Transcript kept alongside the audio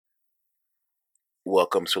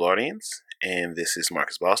Welcome to audience, and this is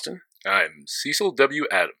Marcus Boston. I'm Cecil W.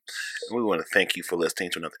 Adams. And we want to thank you for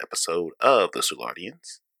listening to another episode of the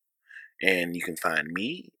Solardians. And you can find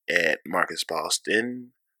me at Marcus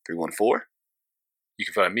Boston 314. You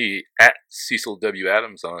can find me at Cecil W.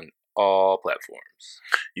 Adams on all platforms.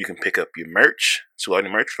 You can pick up your merch,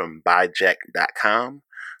 Solardian merch, from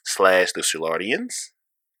buyjack.com/the Solardians.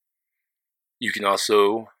 You can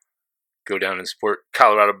also go down and support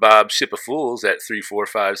Colorado Bob Ship of Fools at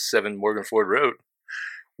 3457 Morgan Ford Road.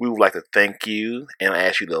 We would like to thank you and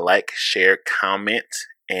ask you to like, share, comment,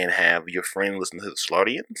 and have your friend listen to the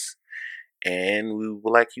Solardians. And we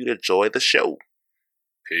would like you to enjoy the show.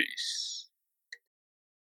 Peace.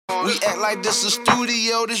 We act like this a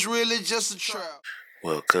studio, this really just a trap.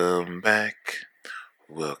 Welcome back.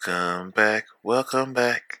 Welcome back. Welcome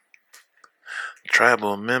back.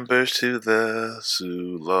 Tribal members to the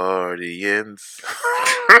Solardians.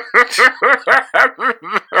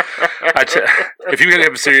 If you could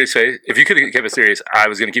keep a serious face, if you could have kept it serious, I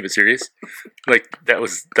was gonna keep it serious. Like that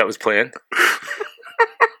was planned.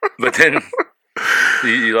 But then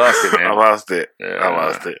you lost it, man. I lost it.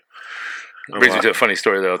 Brings me to a funny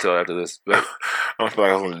story that I'll tell after this. But I feel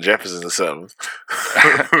like I was on the Jeffersons or something.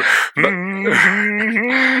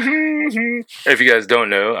 If you guys don't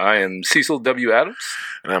know, I am Cecil W. Adams.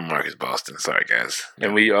 And I'm Marcus Boston. Sorry, guys.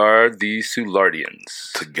 And we are the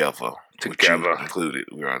Solardians. Together. Included.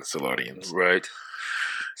 We are the Solardians. Right.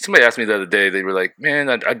 Somebody asked me the other day, they were like, man,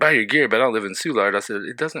 I'd buy your gear, but I don't live in Soulard. I said,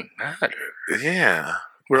 it doesn't matter. Yeah.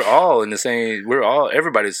 We're all in the same,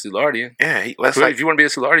 everybody's Soulardian. Yeah. If you want to be a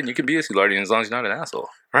Soulardian, you can be a Soulardian as long as you're not an asshole.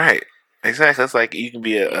 Right. Exactly. That's like you can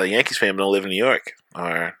be a Yankees fan but don't live in New York.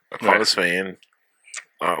 Or a Cardinals fan.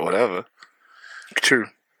 Or whatever. True.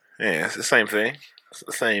 Yeah, it's the same thing. It's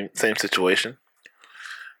the same situation.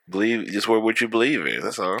 Just what you believe in.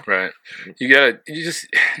 That's all. Right.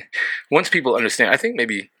 Once people understand, I think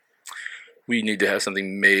maybe we need to have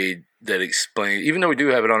something made that explains, even though we do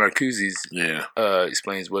have it on our koozies,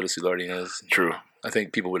 explains what a Soulardian is. True. I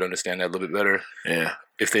think people would understand that a little bit better. Yeah.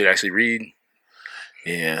 If they'd actually read.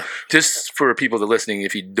 Yeah. Just for people that are listening,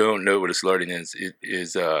 if you don't know what a Soulardian is, it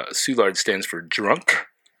is Soulard stands for drunk.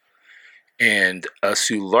 And a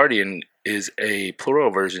Soulardian is a plural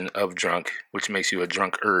version of drunk, which makes you a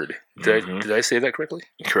drunkard. Did I say that correctly?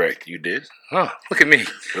 Correct. You did. Oh, look at me.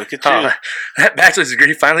 Look at you. That bachelor's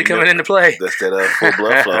degree finally coming into play. That's that full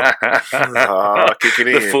blood flow. Kick it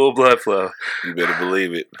in. The full blood flow. You better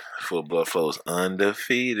believe it. Full blood flow is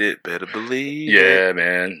undefeated. Better believe it. Yeah,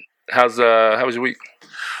 man. How was your week?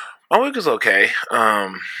 My week was okay.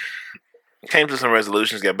 Came to some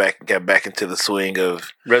resolutions. Got back into the swing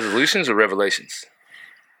of resolutions or revelations.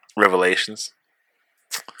 Revelations.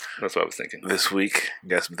 That's what I was thinking. This week,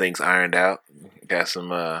 got some things ironed out. Got some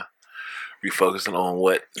refocusing on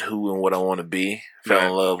who and what I want to be. Fell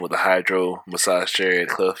in love with the hydro massage chair at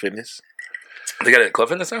Club Fitness. They got it at Club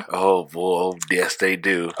Fitness now? Oh boy, yes they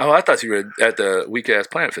do. Oh, I thought you were at the weak ass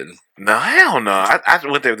Planet Fitness. No, hell no. I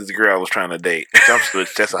went there with this girl I was trying to date.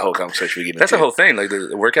 That's a whole conversation we get into. That's a whole thing, like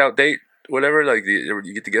the workout date. Whatever, like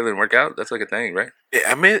you get together and work out, that's like a thing, right? Yeah,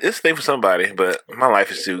 I mean, it's a thing for somebody, but my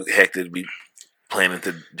life is too hectic to be planning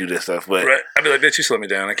to do this stuff. But right. I'd be like, bitch, you slow me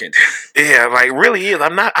down. I can't do it. Yeah, like really is.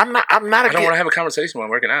 I'm not. I don't want to have a conversation while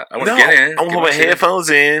I'm working out. I want to get in. I want to put my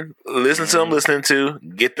headphones in, listen to what I'm listening to,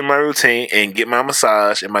 get through my routine, and get my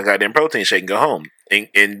massage and my goddamn protein shake and go home and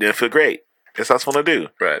then feel great. That's what I want to do.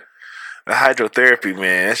 Right. The hydrotherapy,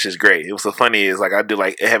 man, that's just great. It was so funny is like I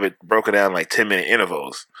have it broken down like 10-minute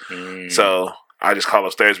intervals. So I just call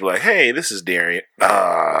upstairs and be like, hey, this is Darian.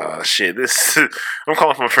 Shit. I'm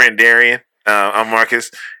calling from my friend Darian. I'm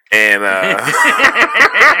Marcus. And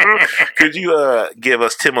could you give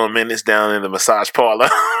us 10 more minutes down in the massage parlor?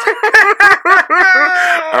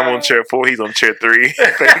 I'm on chair 4. He's on chair 3.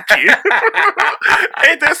 Thank you.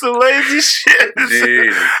 Ain't that some lazy shit?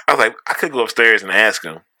 Dude. I was like, I could go upstairs and ask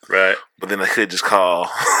him. Right. But then I could just call.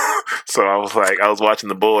 So I was like, I was watching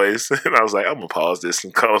The Boys, and I was like, I'm going to pause this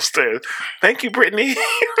and call upstairs. Thank you, Brittany.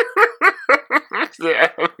 Yeah,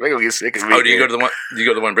 they're going to get sick of me. Oh, do you go to the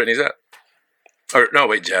one Brittany's at? Or, no,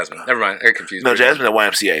 wait, Jasmine. Never mind. I got confused. No, Jasmine at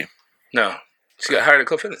YMCA. No. She got hired at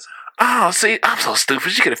Club Fitness. Oh, see, I'm so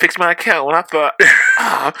stupid. She could have fixed my account when I thought,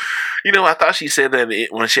 I thought she said that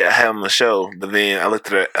when she had on the show, but then I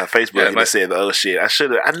looked at her Facebook and it said, oh shit, I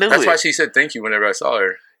knew it. That's why she said thank you whenever I saw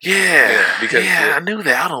her. Yeah, because I knew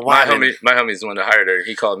that. I don't know why. My homie's the one that hired her.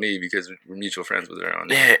 He called me because we're mutual friends with her on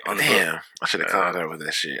the damn. Book. I should have called her with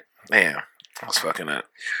that shit. Damn, I was fucking up.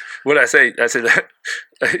 What did I say? I said that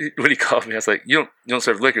when he called me, I was like, "You don't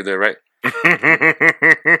serve liquor there, right?" And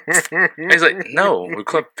he's like, "No, we're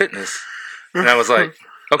Club Fitness." And I was like,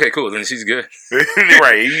 okay, cool. Then she's good.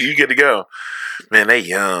 Right, you get to go. Man, they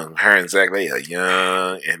young. Her and Zach, they are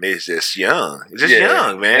young, and it's just young. It's just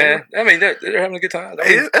young, man. Yeah. I mean, they're having a good time. I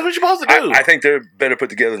mean, That's what you're supposed to do. I think they're better put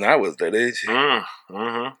together than I was at that age.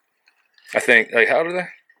 Mm-hmm. I think, like, how old are they?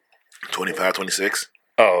 25, 26.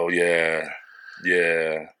 Oh, yeah.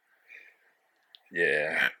 Yeah.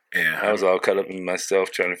 Yeah. Yeah. I was all caught up in myself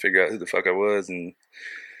trying to figure out who the fuck I was, and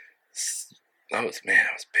I was big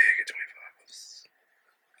at 25.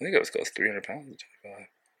 I think I was close to 300 pounds at 25.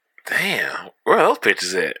 Damn. Where are those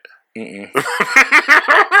pictures at? Mm-mm.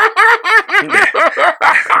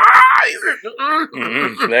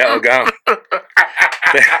 They all gone.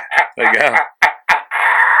 They gone.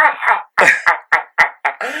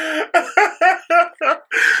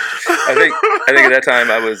 I think at that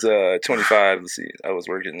time I was 25. Let's see, I was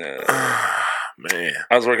working. Man,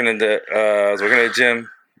 I was working at the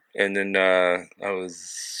gym, and then I was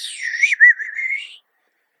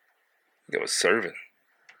serving.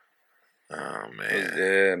 oh man,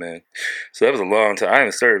 Yeah, man. So that was a long time. I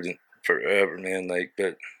haven't served in forever, man. Like,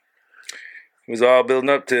 but it was all building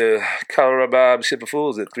up to Colorado Bob Ship of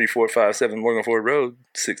Fools at 3457 Morgan Ford Road,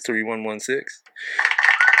 63116.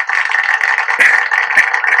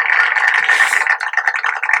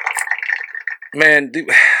 Man, do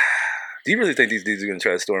you really think these dudes are gonna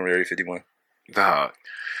try to storm Area 51? dog.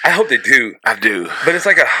 I hope they do. I do. But it's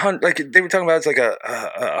like like they were talking about. It's like a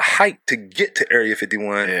hike to get to Area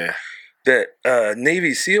 51. Yeah. That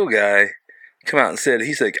Navy SEAL guy come out and said,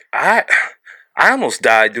 he's like, I almost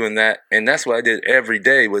died doing that, and that's what I did every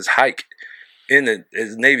day was hike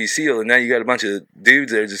as Navy SEAL, and now you got a bunch of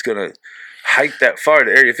dudes that are just gonna hike that far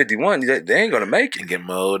to Area 51. They ain't gonna make it. And get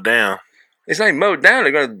mowed down. It's not even mowed down.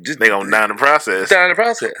 They're gonna down the process. Down the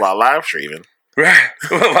process While live streaming. Right.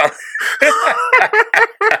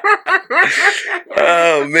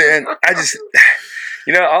 Oh man, I just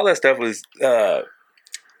all that stuff was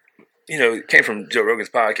it came from Joe Rogan's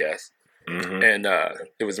podcast, and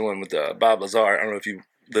it was the one with Bob Lazar. I don't know if you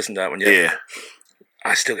listened to that one yet. Yeah,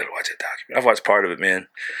 I still gotta watch that documentary. I've watched part of it, man.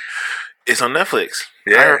 it's on Netflix.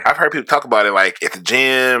 Yeah, I've heard people talk about it like at the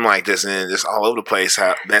gym, like just all over the place.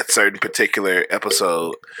 How that certain particular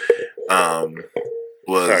episode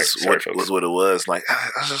was what it was. Like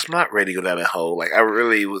I was just not ready to go down that hole. Like I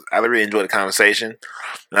really enjoyed the conversation,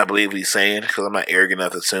 and I believe what he's saying because I'm not arrogant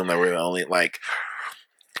enough to assume that we're only like.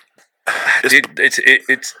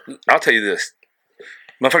 It's. I'll tell you this,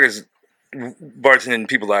 motherfuckers. Bartending,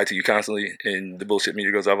 people lie to you constantly, and the bullshit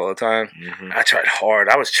meter goes off all the time. Mm-hmm. I tried hard.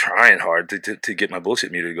 I was trying hard to get my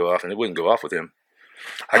bullshit meter to go off, and it wouldn't go off with him.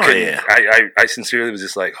 I couldn't. Yeah. I sincerely was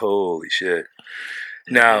just like, holy shit.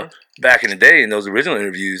 Now, back in the day, in those original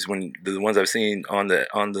interviews, when the ones I've seen on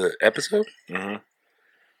the episode, he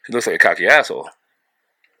looks like a cocky asshole.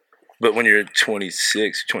 But when you're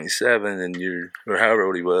 26, 27, and or however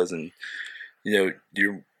old he was, and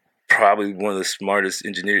you're probably one of the smartest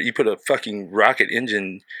engineers. You put a fucking rocket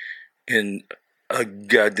engine in a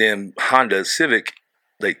goddamn Honda Civic,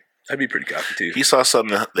 like I'd be pretty cocky too. He saw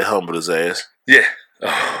something that humbled his ass. Yeah.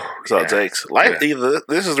 Oh, that's all it takes. Life, either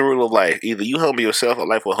this is the rule of life. Either you humble yourself, or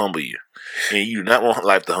life will humble you. And you do not want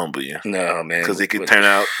life to humble you. No, man, because it could turn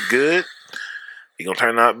out good. It gonna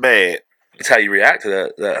turn out bad. It's how you react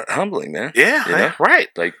to that humbling, man. Yeah, right.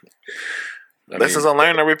 Like. Lessons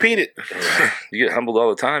unlearned are repeated. You get humbled all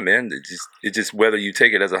the time, man. It just whether you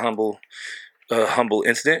take it as a humble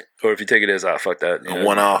incident or if you take it as fuck that a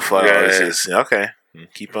one-off. It's just okay.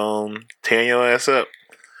 Keep on tearing your ass up.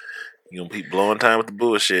 You gonna keep blowing time with the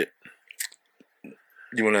bullshit.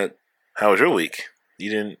 You wanna? How was your week? You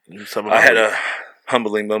didn't. I had a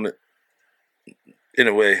humbling moment. In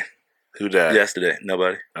a way. Who died? Yesterday.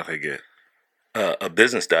 Nobody. Okay, good. A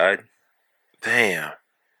business died. Damn.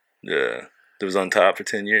 Yeah. That was on top for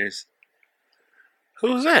 10 years.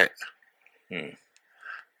 Who was that?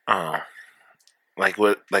 Oh, like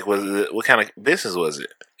what? Like was it? What kind of business was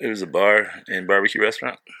it? It was a bar and barbecue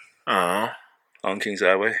restaurant. Oh, on Kings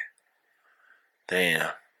Highway.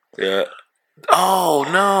 Damn. Yeah. Oh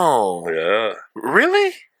no. Yeah.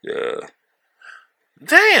 Really? Yeah.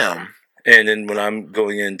 Damn. And then when I'm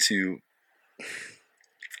going in to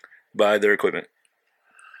buy their equipment,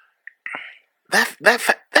 that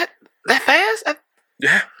fast?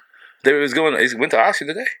 Yeah. It went to auction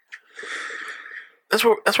today. That's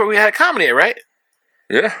where we had comedy at, right?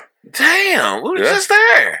 Yeah. Damn, we were just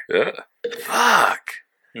there. Yeah. Fuck.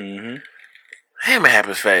 Mm-hmm. Damn, it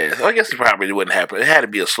happens fast. Well, I guess it probably wouldn't happen. It had to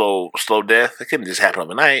be a slow death. It couldn't just happen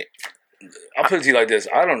overnight. I'll put it to you like this.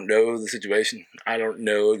 I don't know the situation. I don't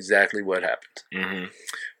know exactly what happened. Mm-hmm.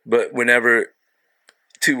 But whenever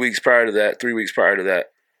 2 weeks prior to that, 3 weeks prior to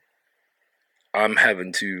that,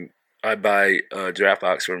 I buy a draft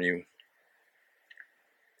box from you,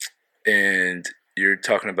 and you're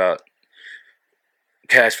talking about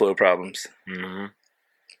cash flow problems. Mm-hmm.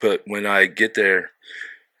 But when I get there,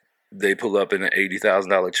 they pull up in an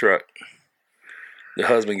 $80,000 truck. The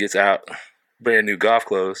husband gets out, brand new golf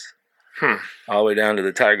clothes, all the way down to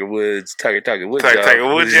the Tiger Woods, Tiger Woods,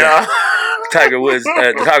 y'all. Tiger Woods,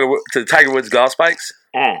 to Tiger Woods golf spikes.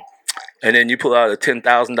 And then you pull out a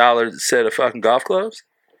 $10,000 set of fucking golf clubs.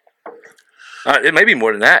 It may be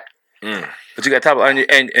more than that, but you got top and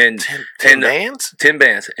 10 bands, 10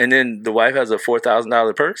 bands, and then the wife has a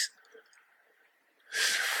 $4,000 purse.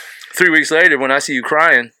 3 weeks later, when I see you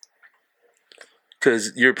crying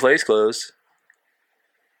because your place closed,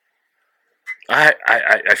 I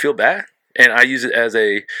feel bad, and I use it as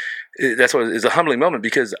that's what is a humbling moment,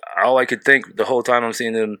 because all I could think the whole time I'm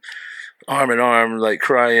seeing them arm in arm, like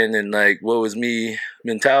crying and like woe is me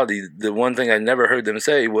mentality. The one thing I never heard them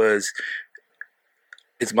say was,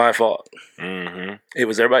 "It's my fault." Mm-hmm. It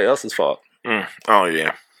was everybody else's fault. Oh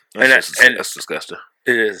yeah, that's disgusting.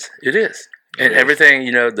 It is. And everything,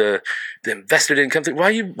 the investor didn't come through.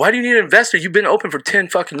 Why do you need an investor? You've been open for 10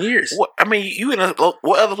 fucking years. What, I mean, you in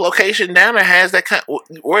what other location down there has that kind?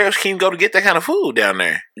 Where else can you go to get that kind of food down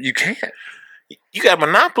there? You can't. You got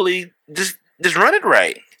Monopoly. Just run it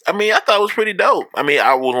right. I mean, I thought it was pretty dope. I mean,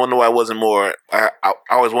 I was wondering why it wasn't more. I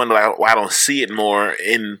always wonder why I don't see it more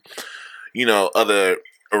in other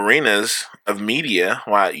arenas of media.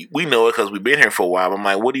 Why we know it because we've been here for a while. I'm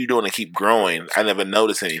like, what are you doing to keep growing? I never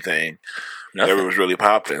noticed anything. Nothing. It was really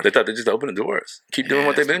popping. They thought they just opened the doors. Keep doing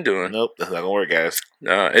what they've been doing. Nope, that's not gonna work, guys.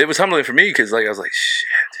 It was humbling for me because, I was like, shit.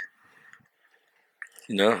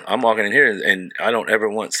 I'm walking in here, and I don't ever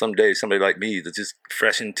want someday somebody like me that's just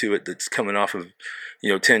fresh into it, that's coming off of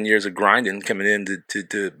 10 years of grinding, coming in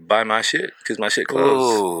to buy my shit because my shit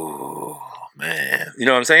closed. Oh man, you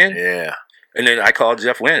know what I'm saying? Yeah. And then I called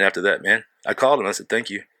Jeff Wynn after that, man. I called him. I said, thank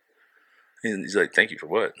you. And he's like, thank you for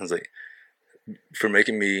what? I was like, for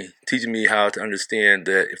teaching me how to understand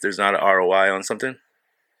that if there's not an ROI on something,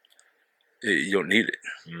 you don't need it.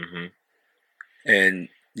 Mm-hmm. And,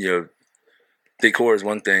 decor is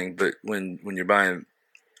one thing, but when you're buying,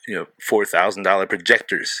 $4,000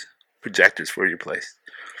 projectors for your place.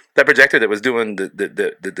 That projector that was doing they do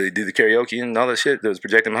the karaoke and all that shit that was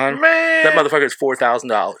projecting behind, man, that motherfucker is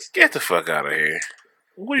 $4,000. Get the fuck out of here.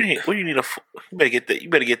 What do you need? You better get that. You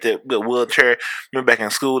better get that wheelchair. Remember back in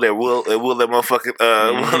school that motherfucking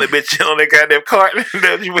that bitch on that goddamn cart.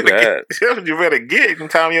 You better get and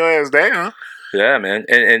calm your ass down. Yeah, man.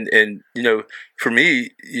 And for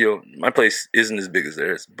me, my place isn't as big as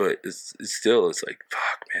theirs, but it's like,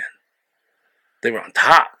 fuck, man. They were on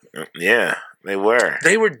top. Yeah, they were.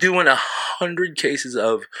 They were doing 100 cases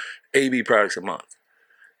of AB products a month.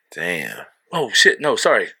 Damn. Oh shit! No,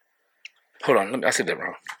 sorry. Hold on, I said that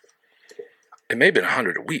wrong. It may have been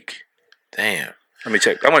 100 a week. Damn. Let me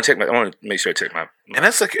check. I want to make sure I check my. And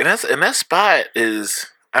that spot is.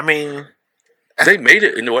 I mean, they made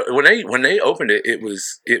it. When they opened it, it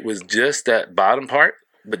was just that bottom part,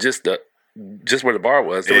 but just where the bar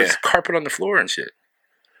was. There was carpet on the floor and shit.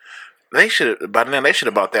 They should have. By now, they should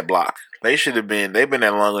have bought that block. They should have been. They've been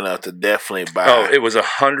there long enough to definitely buy. Oh, it was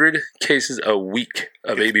 100 cases a week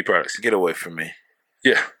of AB products. Get away from me.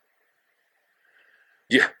 Yeah.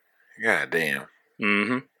 Yeah. God damn.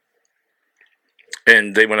 Mm-hmm.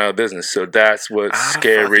 And they went out of business, so that's what's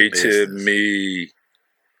scary to me.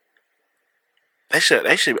 They should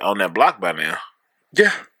be on that block by now.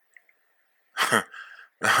 Yeah.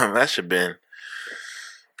 That should have been.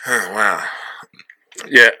 Wow.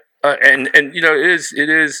 Yeah. And it's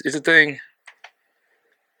a thing.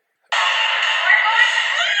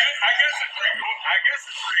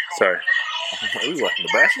 Sorry. Are you watching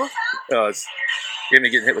The Bachelor? It's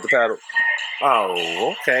getting hit with the paddle.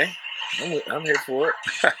 Oh, okay. I'm here for it.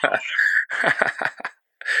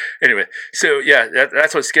 Anyway, so yeah,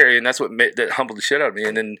 that's what's scary, and that's what that humbled the shit out of me.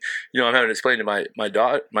 And then I'm having to explain to my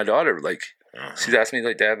daughter, like, she's asking me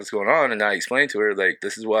like, Dad, what's going on? And I explained to her, like,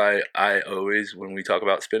 this is why I always, when we talk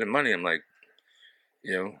about spending money, I'm like,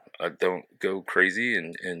 I don't go crazy,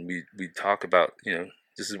 and we talk about,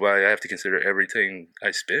 this is why I have to consider everything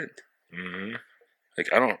I spend. Mm-hmm. Like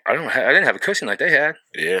I didn't have a cushion like they had.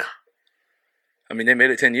 Yeah. I mean, they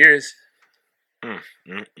made it 10 years.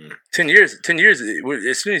 10 years.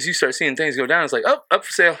 As soon as you start seeing things go down, it's like, up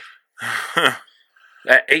for sale.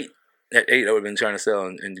 At 8, I would have been trying to sell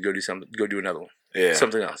and go do something, go do another one. Yeah.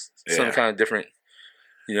 Something else. Yeah. Some kind of different,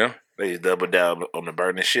 They just double down on the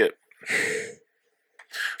burning ship.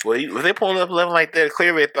 Well, if they pulling up 11 like that,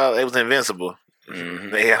 clearly they thought it was invincible. Mm-hmm.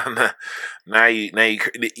 They got now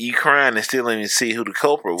you crying and still didn't even see who the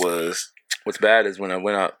culprit was. What's bad is when I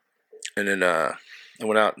went out and then I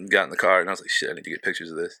went out and got in the car and I was like, shit, I need to get pictures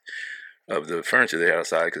of this, of the furniture they had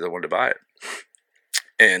outside because I wanted to buy it.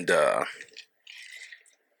 And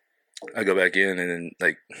I go back in and then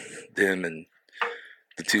like them and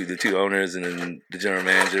the two owners and then the general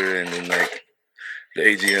manager and then like the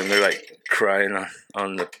AGM, they're like crying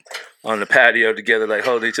on the patio together, like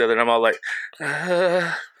holding each other, and I'm all like,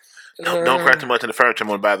 Don't cry too much in the furniture. I'm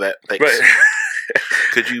gonna buy that. Thanks. Right.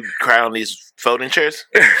 Could you cry on these folding chairs?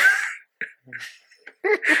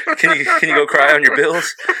 Can you go cry on your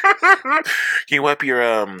bills? Can you wipe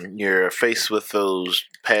your face with those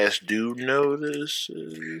past due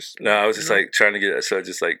notices? No, I was just like trying to get it, so I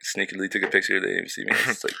just like sneakily took a picture. They didn't even see me.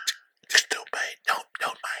 It's like, Just don't mind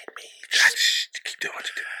me. just keep doing what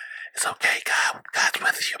you're doing. It's okay, God's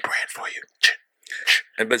with you. Praying for you.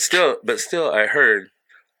 And but still, I heard.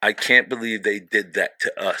 I can't believe they did that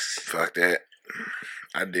to us. Fuck that.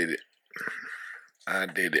 I did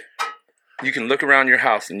it. You can look around your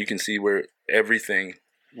house and you can see where everything,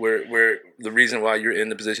 where the reason why you're in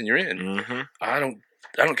the position you're in. Mm-hmm. I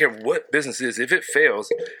don't care what business it is. If it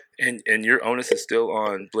fails, and your onus is still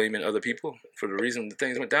on blaming other people for the reason the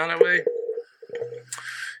things went down that way,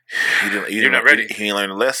 You're not ready. You didn't learn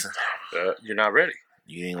the lesson. You're not ready.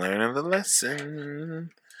 You ain't learning the lesson.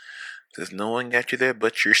 Because no one got you there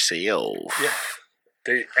but yourself. Yeah.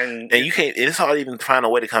 And you can't. It's hard to even find a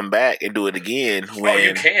way to come back and do it again. When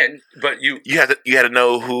you can, but you have to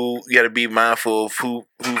know who. You got to be mindful of whose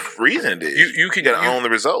reason it is. You got to own the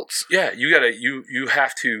results. Yeah, you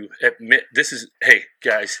have to admit this is. Hey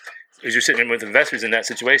guys, as you're sitting with investors in that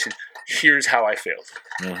situation, here's how I failed.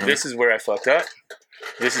 Mm-hmm. This is where I fucked up.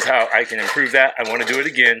 This is how I can improve that. I want to do it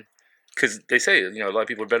again. Because they say, a lot of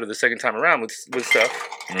people are better the second time around with stuff.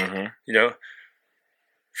 Mm-hmm.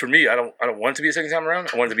 For me, I don't want it to be a second time around.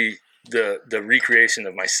 I want it to be the recreation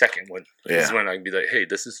of my second one. Yeah. This is when I can be like, hey,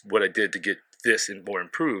 this is what I did to get this and more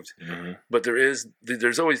improved. Mm-hmm. But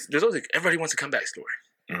there's always like, everybody wants a comeback story.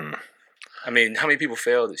 Mm. I mean, how many people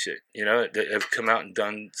failed at shit? That have come out and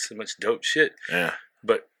done so much dope shit. Yeah.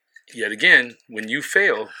 But yet again, when you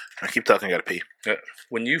fail, I keep talking. I gotta pee.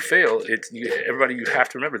 When you fail, everybody. You have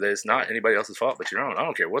to remember that it's not anybody else's fault but your own. I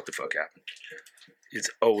don't care what the fuck happened. It's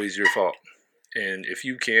always your fault. And if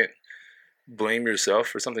you can't blame yourself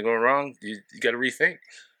for something going wrong, you got to rethink.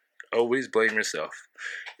 Always blame yourself.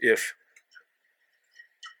 If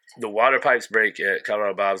the water pipes break at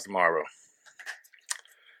Colorado Bob's tomorrow,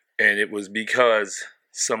 and it was because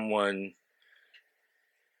someone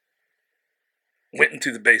went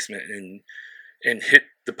into the basement and hit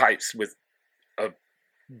the pipes with a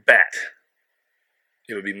bat,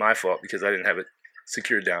 it would be my fault because I didn't have it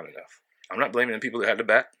secured down enough. I'm not blaming the people that had the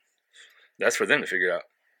bat. That's for them to figure out.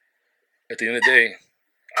 At the end of the day,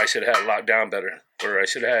 I should have had it locked down better, or I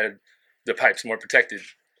should have had the pipes more protected.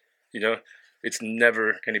 It's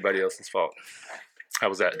never anybody else's fault. How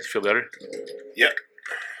was that? Did you feel better? Yep.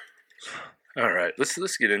 All right,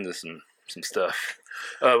 let's get into some stuff.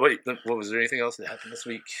 Wait, what was there anything else that happened this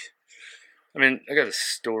week? I mean, I got a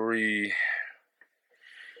story.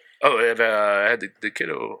 Oh, I had the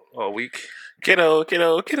kiddo all week. Kiddo.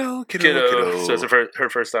 So it's her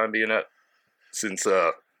first time being up since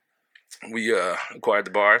we acquired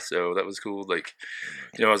the bar. So that was cool. Like,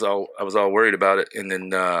 I was all worried about it, and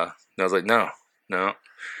then I was like, no.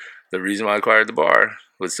 The reason why I acquired the bar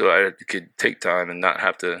was so I could take time and not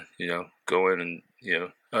have to, go in and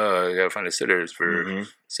I gotta find a sitters for. Mm-hmm.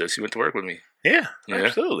 So she went to work with me. Yeah,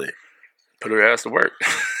 absolutely. Put her ass to work.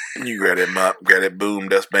 You grab that mop, grab that boom,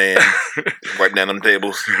 dustpan, wipe down them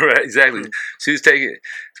tables. Right, exactly. She was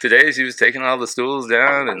taking all the stools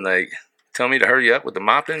down and like telling me to hurry up with the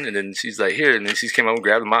mopping, and then she's like, here, and then she came over and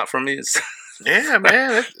grabbed the mop from me. Yeah,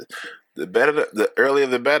 man. The earlier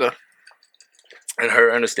the better. And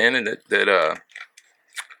her understanding that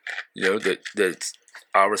it's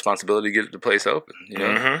our responsibility to get the place open.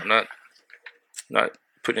 Mm-hmm. I'm not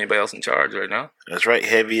putting anybody else in charge right now. That's right.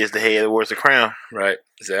 Heavy is the head that wears the crown. Right.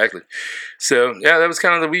 Exactly. So yeah, that was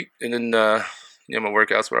kind of the week, and then my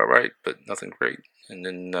workouts were all right, but nothing great. And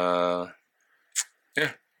then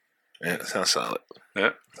yeah, that sounds solid.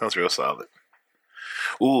 Yeah, sounds real solid.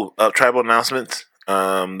 Ooh, tribal announcements.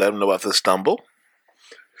 Let them know about the Stumble.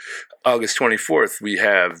 August 24th, we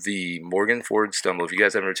have the Morgan Ford Stumble. If you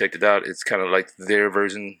guys haven't checked it out, it's kind of like their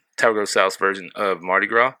version, Talgo South's version of Mardi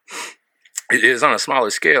Gras. It is on a smaller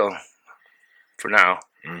scale for now.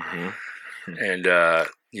 Mm-hmm. And,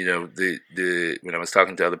 the when I was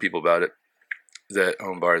talking to other people about it, that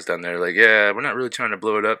own bars down there, like, yeah, we're not really trying to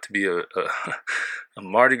blow it up to be a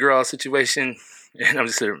Mardi Gras situation. And I'm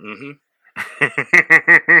just there,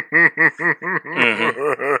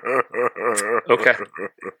 okay,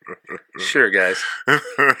 sure, guys.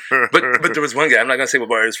 But there was one guy, I'm not gonna say what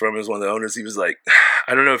bar he was from. It was one of the owners. He was like,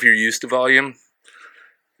 I don't know if you're used to volume,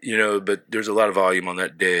 but there's a lot of volume on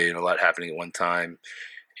that day and a lot happening at one time.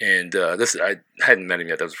 And I hadn't met him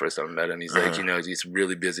yet. That was the first time I met him. He's like, he's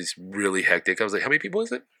really busy. It's really hectic. I was like, how many people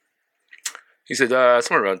is it? He said,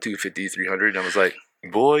 somewhere around 250, 300. And I was like,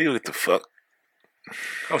 boy, you what the fuck?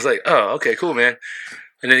 I was like, oh, okay, cool, man.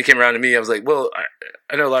 And then he came around to me. I was like, well,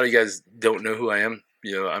 I know a lot of you guys don't know who I am.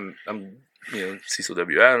 I'm Cecil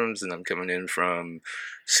W. Adams, and I'm coming in from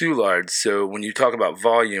Soulard. So when you talk about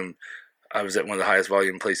volume, I was at one of the highest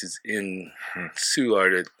volume places in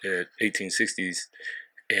Soulard at 1860s.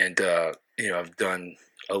 And, I've done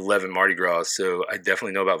 11 Mardi Gras, so I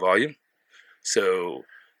definitely know about volume. So,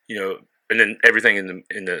 and then everything in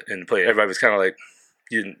the play, everybody was kind of like,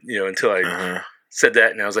 until I said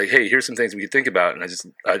that, and I was like, hey, here's some things we could think about. And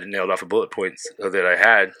I nailed off a bullet points that I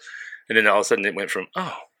had. And then all of a sudden it went from,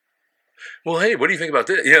 oh, well, hey, what do you think about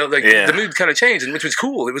this? The mood kind of changed, and which was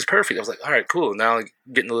cool. It was perfect. I was like, all right, cool. Now like,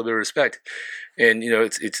 getting a little bit of respect. And,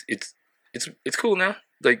 it's cool now.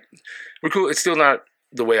 Like, we're cool. It's still not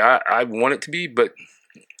the way I want it to be, but,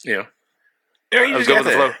 Yeah, I was going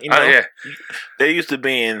with the flow. Yeah. They're used to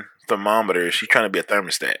being thermometers. You're trying to be a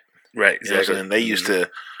thermostat. Right, exactly. And they used to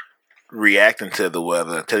reacting to the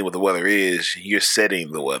weather, tell you what the weather is. You're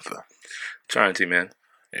setting the weather. Trying to, man.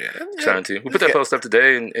 Yeah. Trying to. We put that post up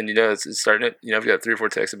today, and it's starting it. I've got 3 or 4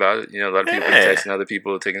 texts about it. A lot of people are texting other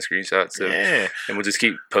people, taking screenshots. So, and we'll just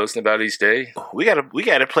keep posting about it each day. We got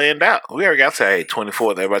it planned out. We already got to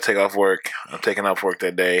 24th. Everybody take off work. I'm taking off work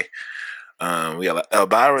that day. We got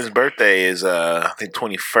Byron's birthday is I think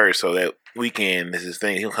 21st. So that weekend is his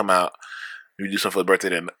thing. He'll come out. We do something for the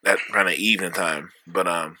birthday that around the evening time. But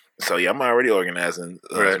so yeah, I'm already organizing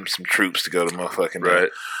some troops to go to motherfucking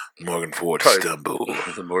Morgan Ford Stumble.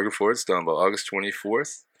 The Morgan Ford Stumble, August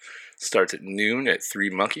 24th. Starts at noon at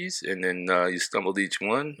 3 Monkeys, and then you stumbled each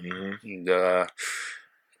one. And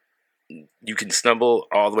you can stumble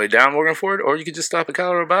all the way down Morgan Ford, or you can just stop at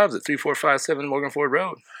Colorado Bob's at 3457 Morgan Ford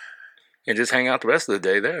Road. And just hang out the rest of the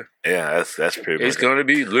day there. Yeah, that's pretty much. It's going to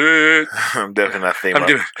be lit. I'm definitely not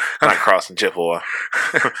thinking I'm crossing Chippewa.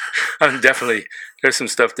 I'm definitely, there's some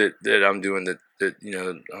stuff that I'm doing that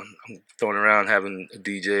I'm throwing around, having a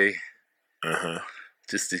DJ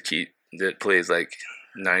just to keep, that plays like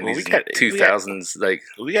 90s and 2000s.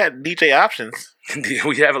 We got DJ options.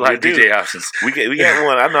 We have a lot of DJ options. We got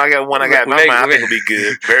one. I know I got one. I think it'll be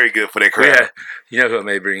good. Very good for that crowd. Who I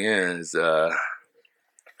may bring in is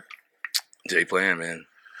Jay Plan, man.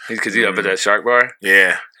 Because he's up at that Shark Bar.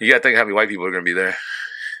 Yeah. You got to think how many white people are going to be there.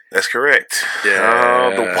 That's correct.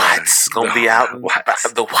 Yeah. Oh, the whites going to be out.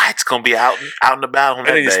 The whites going to be out and about on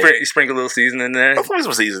that day. You sprinkle a little seasoning in there. Of course,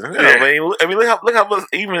 some seasoning. I mean, look how much,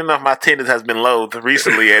 even enough my attendance has been low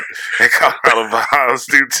recently at Colorado Bob's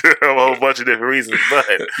due to a whole bunch of different reasons. But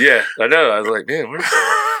yeah, I know. I was like, man, we're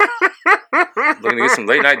looking to get some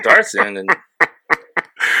late night darts in, and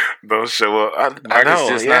don't show up. Marcus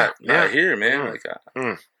just not here, man.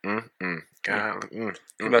 God,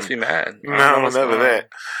 he must be mad. No, never that.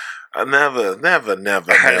 Never.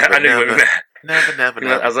 I knew he was mad. Never.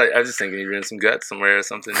 I was just thinking he ran some guts somewhere or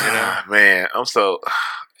something. Man, I'm so.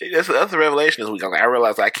 That's a revelation this week. I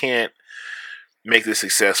realized I can't make this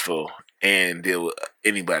successful and deal with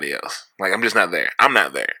anybody else. Like, I'm just not there. I'm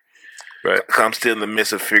not there. Right. I'm still in the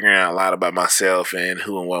midst of figuring out a lot about myself and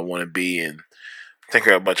who and what I want to be, and think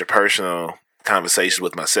of a bunch of personal conversations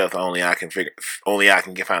with myself. Only I can find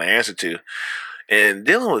an answer to. And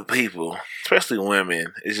dealing with people, especially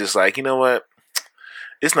women, is just like, you know what?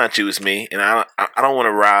 It's not you, it's me, and I don't want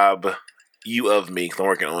to rob you of me because I'm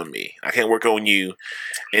working on me. I can't work on you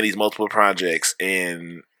in these multiple projects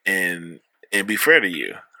and be fair to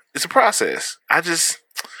you. It's a process. I'm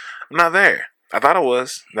not there. I thought I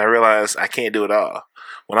was, and I realized I can't do it all.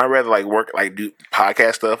 When I rather do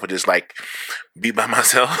podcast stuff or just like be by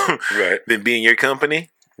myself, right, than be in your company,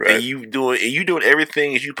 right, and you doing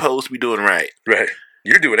everything as you supposed to be doing right, right.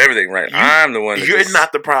 You're doing everything right. I'm the one. You're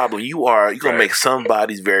not the problem. You're gonna make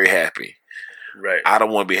somebody's very happy. Right. I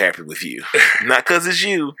don't want to be happy with you, not because it's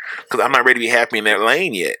you, because I'm not ready to be happy in that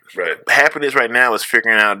lane yet. Right. Happiness right now is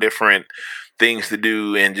figuring out different things to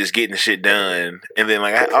do and just getting shit done. And then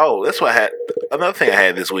that's what I had. Another thing I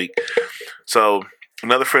had this week. So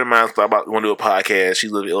another friend of mine thought about want to do a podcast. She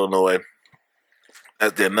lives in Illinois.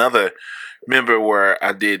 That's another member where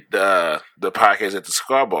I did the podcast at the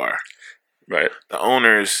Cigar Bar. Right. The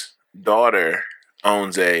owner's daughter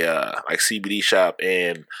owns a like CBD shop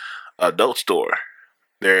and adult store.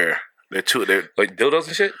 They're like dildos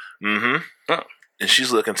and shit. Mm-hmm. Oh. And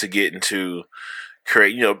she's looking to get into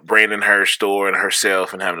create, branding her store and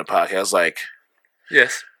herself and having a podcast. Like,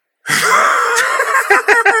 yes.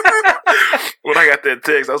 When I got that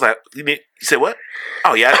text, I was like, "You said what?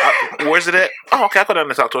 Oh yeah, where's it at? Oh, okay, I'll go down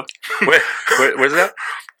and talk to her. Where's it at?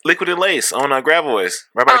 Liquid and Lace on Gravois,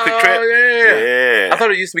 right by the Quick Trip. Yeah. I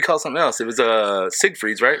thought it used to be called something else. It was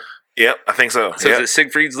Siegfried's, right? Yep, I think so. So is it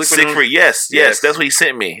Siegfried's Liquid? Siegfried, yes. That's what he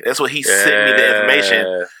sent me. That's what he sent me the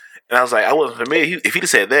information. And I was like, I wasn't familiar. If he'd have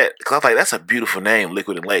said that, because I was like, that's a beautiful name,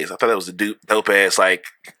 Liquid and Lace. I thought that was a dope ass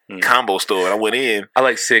combo store. And I went in. I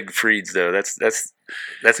like Siegfried's though.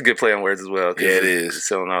 That's a good play on words as well. Yeah, it is. It's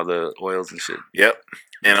selling all the oils and shit. Yep.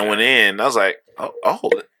 And I went in. And I was like, oh.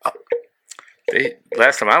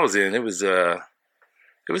 Last time I was in, it was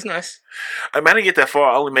nice. I didn't get that far.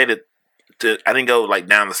 I only made it to. I didn't go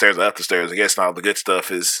down the stairs or up the stairs. I guess all the good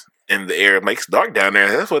stuff is in the air. It makes it dark down there.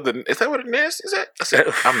 Is that what it is at? I said,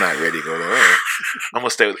 I'm not ready to go there. I'm gonna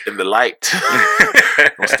stay in the light.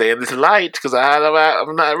 I'm gonna stay in this light because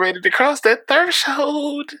I'm not ready to cross that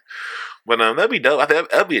threshold. But that'd be dope. I think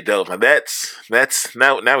that'd be dope. Now that's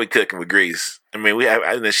now we cooking with grease. I mean,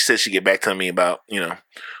 she said she'd get back to me about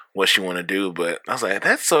what she want to do, but I was like,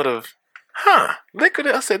 that's sort of liquid.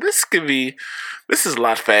 I said, this is a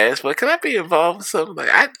lot fast, but can I be involved in something? Like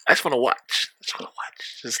I just want to watch.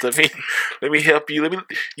 Just let me help you.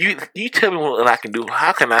 You tell me what I can do.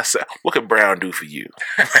 How can I say? What can Brown do for you?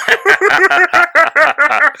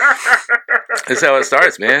 That's how it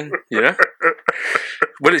starts, man.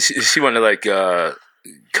 What did she want to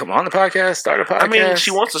come on the podcast? Start a podcast? I mean, she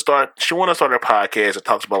wants to start her podcast that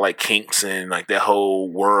talks about kinks and that whole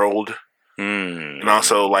world. And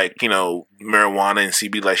also marijuana and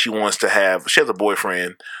CB. She wants to have. She has a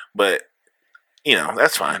boyfriend, but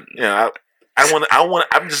that's fine.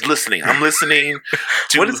 I'm just listening. I'm listening.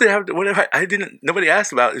 What does it have? I didn't. Nobody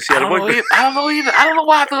asked about if she had a boyfriend. I don't know either. I don't know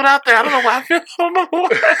why I threw it out there. I don't know why I feel. I don't know why.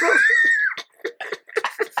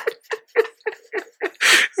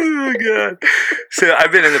 Oh god! So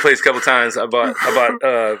I've been in the place a couple times. I bought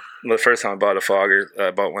the first time I bought a fogger. I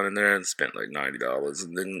bought one in there and spent $90,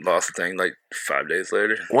 and then lost the thing 5 days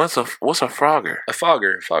later. What's a frogger? A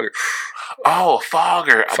fogger. Oh, a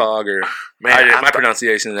fogger. Fogger. Man, my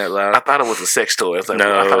pronunciation is that loud. I thought it was a sex toy. It's a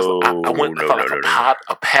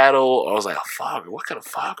paddle. I was like, a fogger. What could a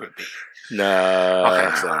fogger be? No. Okay,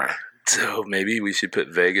 I'm sorry. So maybe we should put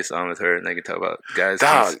Vegas on with her and they can talk about guys.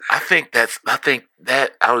 Dog, I think that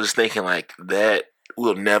I was just thinking that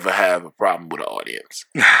we'll never have a problem with the audience.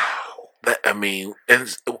 I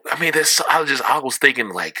was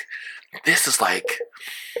thinking this is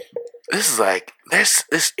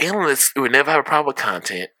there's endless. We would never have a problem with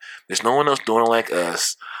content. There's no one else doing it like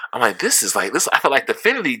us. I'm like, this is this. I feel like the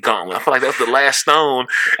Infinity Gauntlet. I feel like that's the last stone.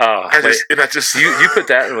 You put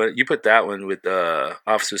that one. You put that one with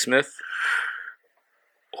Officer Smith.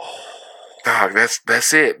 Dog, that's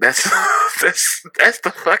it. That's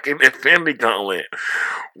the fucking Infinity Gauntlet.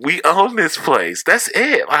 We own this place. That's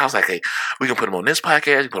it. I was like, hey, we can put them on this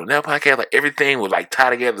podcast. We can put them on that podcast. Everything would tie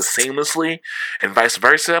together seamlessly, and vice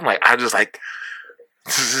versa. I'm like,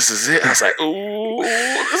 this is it. I was like, ooh.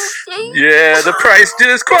 Yeah, the price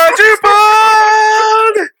just quadrupled.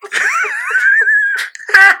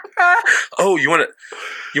 Oh, you want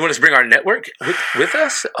us to bring our network with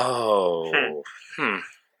us? Oh. I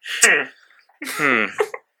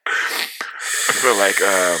feel like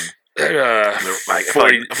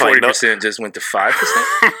 40% just went to 5%.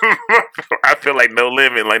 I feel like no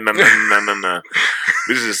limit. No.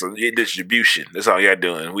 This is just a distribution. That's all y'all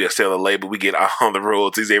doing. We sell a label. We get all the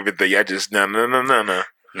royalties, everything. Y'all just no.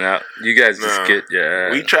 No, you guys just get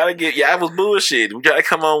We try to get. I was bullshit. We try to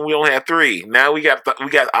come on. We only have 3. Now we got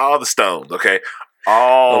all the stones. Okay.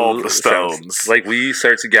 All the stones. Like we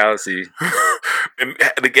searched the galaxy, and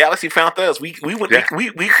the galaxy found us. We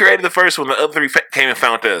created the first one. The other 3 came and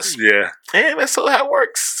found us. Yeah, and that's how it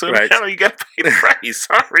works. So you got to pay the price.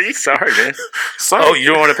 Sorry, man. Sorry. Oh,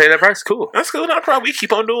 you don't want to pay that price? Cool. That's cool. Not a problem. We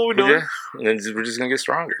keep on doing what we're doing. Yeah, and then we're just gonna get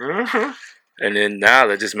stronger. Mm-hmm. And then now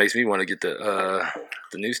that just makes me want to get the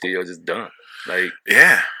new studio just done.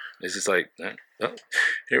 Yeah, it's just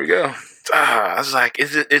here we go. I was like,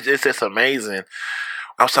 it's just amazing.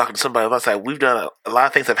 I was talking to somebody. I was like, we've done a lot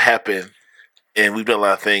of things have happened, and we've done a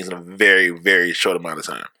lot of things in a very, very short amount of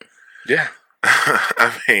time. Yeah.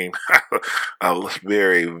 I mean, a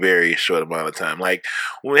very, very short amount of time. When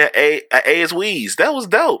we had A is Weez, that was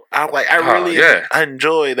dope. I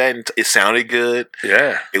enjoyed that. It sounded good.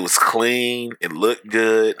 Yeah. It was clean. It looked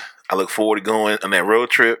good. I look forward to going on that road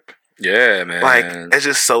trip. Yeah, man. Like it's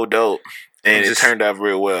just so dope, and it turned out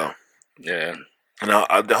real well. Yeah.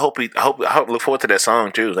 I hope look forward to that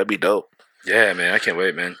song too. That'd be dope. Yeah, man. I can't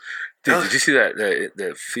wait, man. Dude, did you see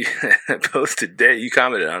that post today? You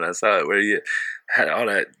commented on it. I saw it where you had all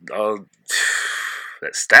that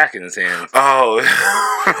stack in his hands. Oh,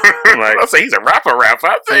 like, I'll say he's a rapper. I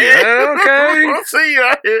say, yeah, okay.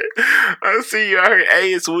 I see you out here.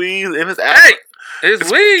 Hey, it's Weez and it's Hey, it's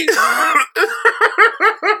Weez.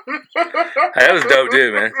 Hey, that was dope,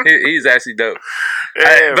 dude, man. He's actually dope.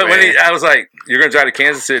 Yeah, but when I was like, "You're gonna drive to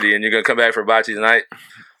Kansas City and you're gonna come back for Bocce tonight,"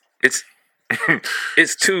 it's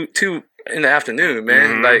two in the afternoon, man.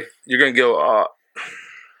 Mm-hmm. Like you're gonna go.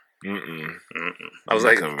 I was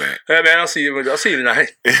like, "Come back, hey man, I'll see you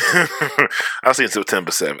tonight." I'll see you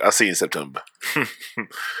September 7th. I'll see you in September.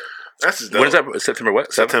 That's just dope. When is that? September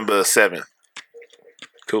what? September 7th.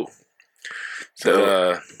 Cool.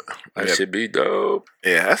 So that should be dope.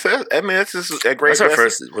 Yeah, that's just a great. That's our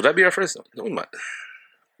first. Would that be our first? We might.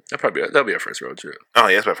 That'll be our first road trip. Oh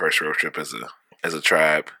yeah, it's my first road trip as a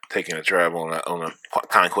tribe, taking a tribe on a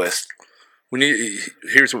conquest.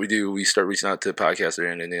 Here's what we do. We start reaching out to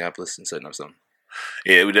podcasters in Indianapolis and setting up something.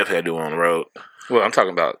 Yeah, we definitely got to do it on the road. Well, I'm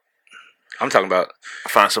talking about find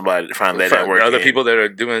that network. Other people that are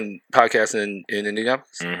doing podcasting in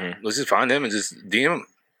Indianapolis. Mm-hmm. Let's just find them and just DM them.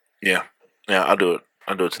 Yeah, I'll do it.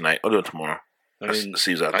 I'll do it tonight. I'll do it tomorrow. I mean,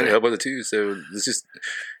 see who's out there. I can help with it too. So let's just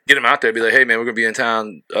get them out there. Be like, hey man, we're gonna be in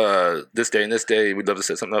town this day and this day. We'd love to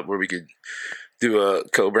set something up where we could do a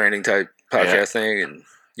co-branding type podcast thing, and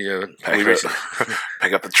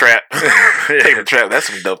pack up the trap. Take the trap. That's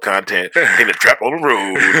some dope content. Take the trap on the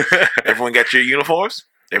road. Everyone got your uniforms.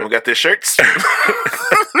 Everyone got their shirts. Walk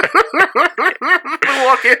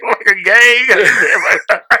in like a gang.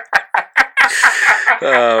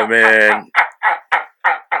 Oh man.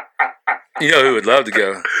 You know who would love to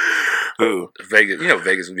go? Who? Vegas. You know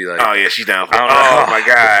Vegas would be like. Oh yeah, she's down for. Oh my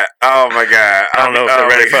god. I don't know if I'm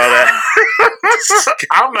ready for that.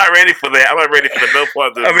 I'm not ready for that. I'm not ready for the no part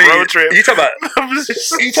of the road trip. You talk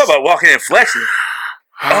about walking in flexing.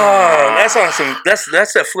 Oh, that's awesome. That's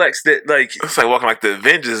that flex that like. It's like walking like the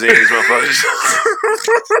Avengers in these motherfuckers.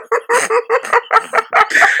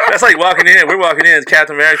 That's like walking in. We're walking in as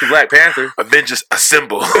Captain America, Black Panther. Avengers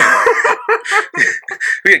assemble.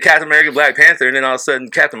 We get Captain America, Black Panther, and then all of a sudden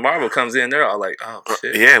Captain Marvel comes in. They're all like, "Oh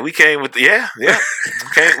shit!" Yeah, we came with we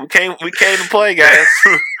came to play, guys.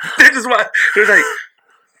 They're just they're like,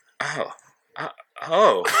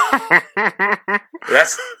 oh.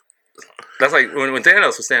 That's like when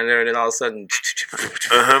Thanos was standing there, and then all of a sudden,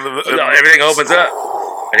 everything opens up,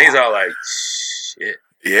 and he's all like, "Shit."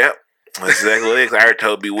 Yep. That's exactly what it is. I already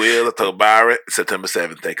told B. Will, I told Byron, September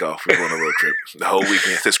 7th, take off. We're going on a road trip. The whole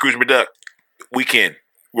weekend. Said Scrooge McDuck, weekend,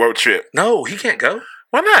 road trip. No, he can't go.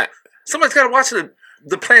 Why not? Somebody's got to watch the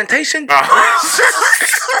plantation.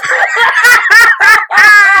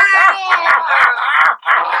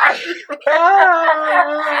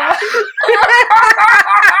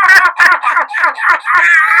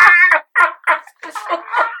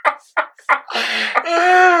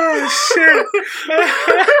 Oh shit!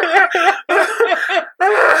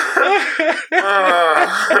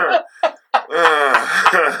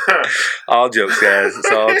 All jokes, guys.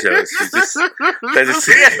 It's all jokes. That just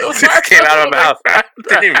came out of my mouth. I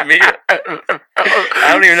didn't even mean it.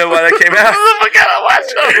 I don't even know why that came out. We gotta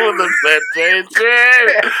watch over the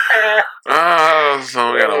plantation. So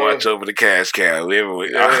we gotta watch over the cash cow.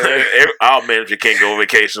 Our manager can't go on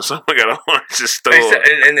vacation, so we gotta watch the store.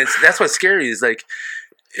 And that's what's scary is like,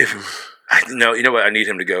 you know what? I need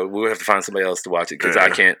him to go. We'll have to find somebody else to watch it because I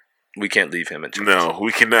can't. We can't leave him in charge. No,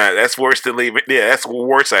 we cannot. That's worse than leaving. Yeah, that's the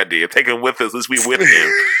worst idea. Take him with us. Let's be with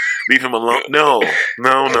him. Leave him alone. No.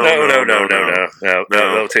 No.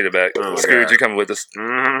 Take it back. Oh, Scrooge, God. you're coming with us.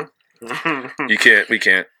 Mm-hmm. You can't. We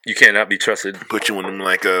can't. You cannot be trusted. Put you in them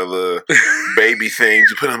like the baby things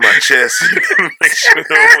you put on my chest. Make sure you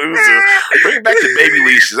don't lose them. Bring back the baby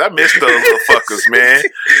leashes. I miss those little fuckers, man.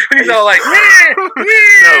 He's all like,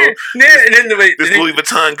 no, and then this Louis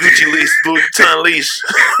Vuitton Gucci leash, Louis Vuitton leash.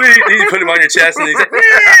 You put him on your chest, and he's like,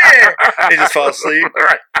 and he just falls asleep.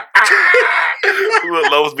 Right. Little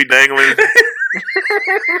Lowe's be dangling.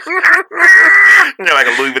 You know, like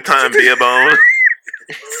a Louis Vuitton beer bone.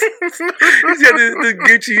 He's got the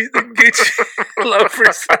Gucci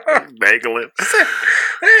loafers dangling.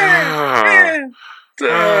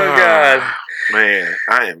 Oh God, man,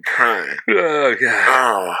 I am crying. Oh God,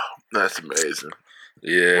 oh, that's amazing.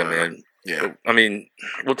 Yeah, man. Yeah, I mean,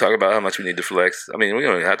 we'll talk about how much we need to flex. I mean, we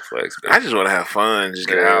don't even have to flex. But I just want to have fun, just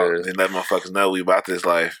get out and let motherfuckers know we about this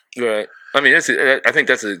life. Right. I mean, I think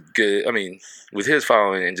that's a good. I mean, with his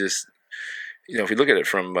following and just if you look at it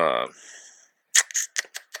from, I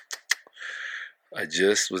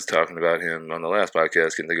just was talking about him on the last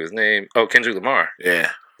podcast. Couldn't think of his name. Oh, Kendrick Lamar.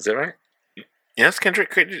 Yeah. Is that right? Yes,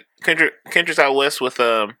 Kendrick's out west with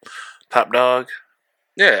Top Dog.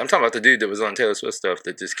 Yeah, I'm talking about the dude that was on Taylor Swift stuff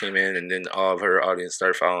that just came in, and then all of her audience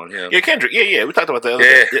started following him. Yeah, Kendrick. Yeah. We talked about that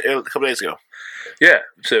a couple days ago. Yeah,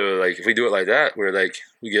 so like if we do it like that, where like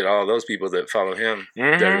we get all those people that follow him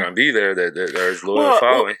that are gonna be there, that are his loyal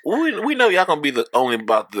following. We know y'all gonna be only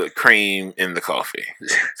about the cream in the coffee,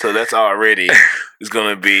 so that's already is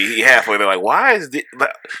gonna be halfway. They're like, why is this?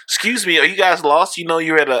 Excuse me, are you guys lost?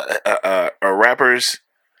 You're at a rapper's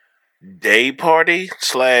day party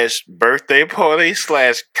 / birthday party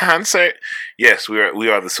 / concert. Yes, we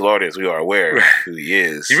are the Slardians. We are aware of who he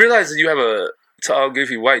is. You realize that you have a tall,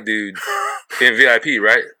 goofy white dude in VIP,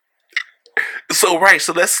 right? So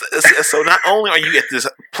so not only are you at this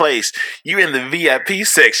place, you're in the VIP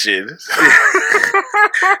section. And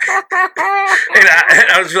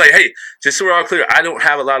I was like, hey, just so we're all clear, I don't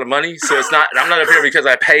have a lot of money, so I'm not up here because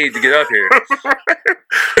I paid to get up here.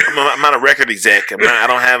 I'm not a record exec. I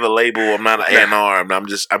don't have a label. I'm not an A&R. I'm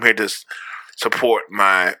here to support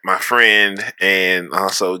my friend and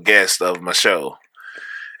also guest of my show,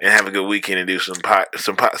 and have a good weekend and do some pod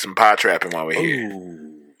trapping while we're here.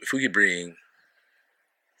 Ooh, if we could bring,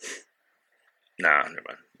 never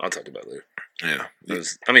mind. I'll talk about it later. Yeah,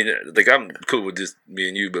 I'm cool with just me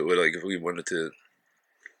and you, but if we wanted to,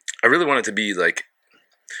 I really want it to be like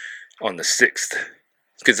on the 6th.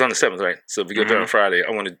 Because it's on the 7th, right? So if we go there on Friday,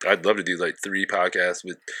 I'd love to do like 3 podcasts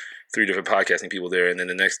with 3 different podcasting people there, and then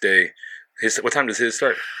the next day, what time does his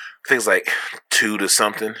start? I think it's like 2 to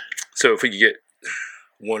something. So if we could get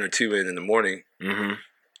 1 or 2 in the morning, and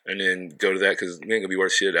then go to that, because we ain't gonna be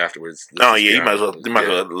worth shit afterwards. You might as well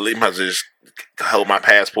just hold my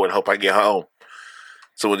passport and hope I get home.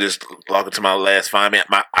 So we'll just log into my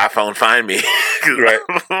iPhone Find Me. Right.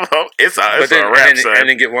 It's a wrap, son. And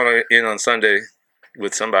then get one in on Sunday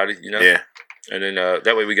with somebody, Yeah. And then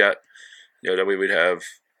that way that way we'd have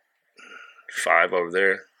 5 over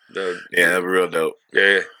there. That'd be real dope.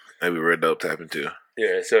 Yeah. That'd be real dope to happen too.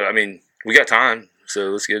 Yeah, so we got time, so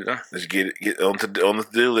let's get it done. Let's get on the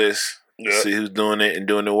to-do list. Yep. See who's doing it and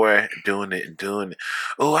doing the work. Doing it.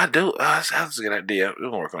 Oh, I do. That's a good idea. We're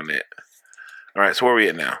gonna work on that. All right, so where are we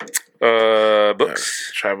at now? Books.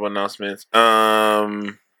 Right, travel announcements.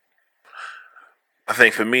 I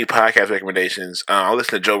think for me, podcast recommendations. I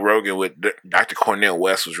listened to Joe Rogan with Dr. Cornel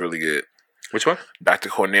West was really good. Which one? Dr.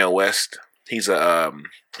 Cornel West. He's a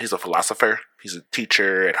philosopher. He's a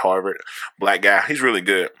teacher at Harvard. Black guy. He's really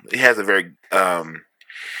good. He has a very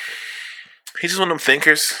he's just one of them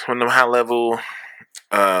thinkers, one of them high level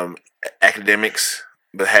academics,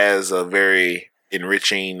 but has a very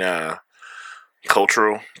enriching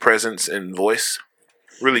cultural presence and voice.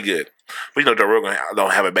 Really good. But Joe Rogan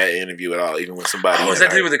don't have a bad interview at all, even when somebody. Oh, is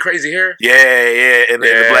that dude with the crazy hair? Yeah, and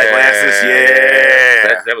the black glasses.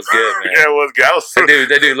 Yeah, that was good, man. Yeah, it was good.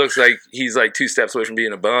 That dude looks like he's like 2 steps away from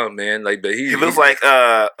being a bum, man. But he looks like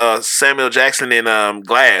Samuel Jackson in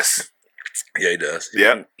Glass. Yeah, he does.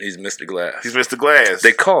 Yep. He's Mr. Glass. He's Mr. Glass.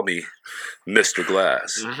 They call me Mr.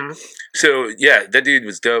 Glass. Mm-hmm. So, yeah, that dude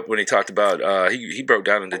was dope when he talked about, he broke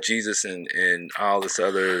down into Jesus and all this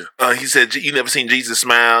other... he said, you never seen Jesus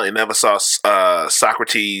smile and never saw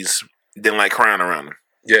Socrates didn't like crying around him.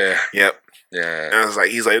 Yeah. Yep. Yeah. And I was like,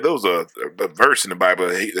 he's like, there was a verse in the Bible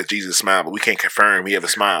that Jesus smiled, but we can't confirm he ever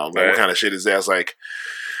smiled. Like, what kind of shit is that? I was like,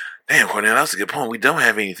 damn, Cornel, that's a good point. We don't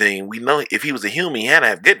have anything. We know if he was a human, he had to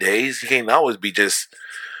have good days. He can't always be just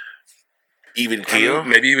even keel.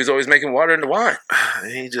 Maybe he was always making water into wine.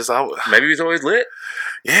 Maybe he was always lit.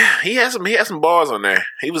 Yeah, he had some bars on there.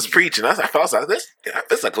 He was preaching. I was like, this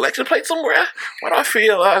a collection plate somewhere. Why do I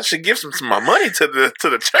feel I should give some of my money to the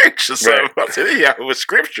church or something? Right. I said, yeah, with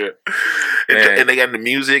scripture. And they got the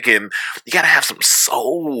music, and you gotta have some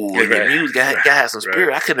soul in your music. You gotta have some spirit.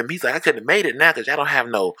 Right. I couldn't have made it now because y'all don't have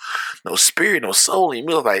no spirit, no soul in your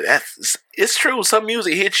music. Like it's true. Some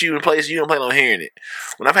music hits you in places you don't plan on hearing it.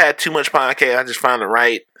 When I've had too much podcast, I just find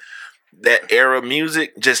that era of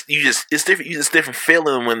music, it's different. You just different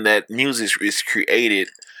feeling when that music is created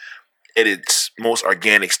at its most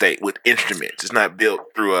organic state with instruments. It's not built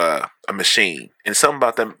through a machine. And something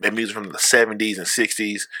about that music from the 70s and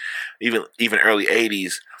 60s, even early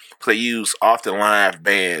 80s, they use often live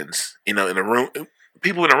bands, in a room,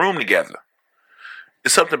 people in a room together.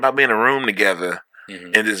 It's something about being in a room together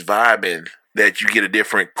and just vibing that you get a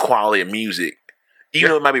different quality of music. Even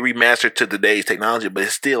though it might be remastered to today's technology, but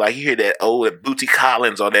it's still like you hear that Bootsy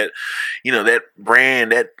Collins or that, that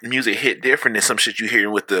brand, that music hit different than some shit you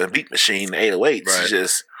hearing with the beat machine, the 808s. Right. It's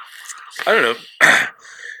just, I don't know.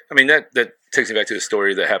 I mean, that takes me back to a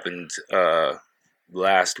story that happened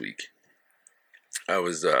last week. I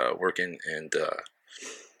was working and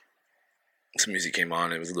some music came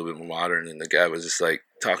on. It was a little bit more modern, and the guy was just like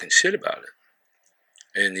talking shit about it.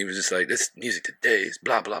 And he was just like, "This music today is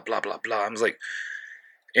blah blah blah blah blah." I was like,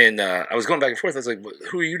 and I was going back and forth. I was like,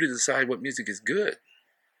 "Who are you to decide what music is good?"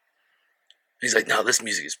 He's like, "No, this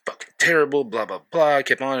music is fucking terrible." Blah blah blah. I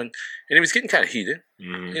kept on, and it was getting kind of heated.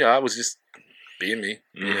 Mm-hmm. You know, I was just being me.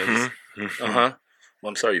 You know, well,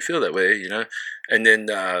 I'm sorry you feel that way. You know, and then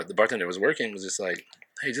the bartender that was working was just like,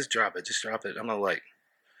 "Hey, just drop it, just drop it." I'm not like,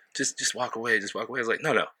 just walk away, just walk away. I was like,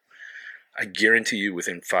 no. I guarantee you,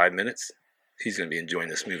 within 5 minutes, he's gonna be enjoying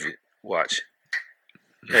this movie. Watch.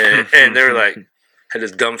 And they were like, had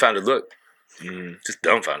this dumbfounded look, just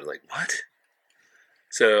dumbfounded, like what?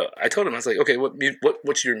 So I told him, I was like, okay,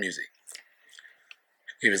 what's your music?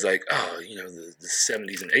 He was like, oh, you know, the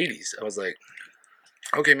 70s and 80s. I was like,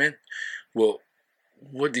 okay, man. Well,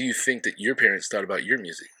 what do you think that your parents thought about your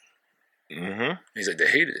music? Mm-hmm. He's like, they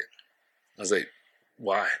hated it. I was like,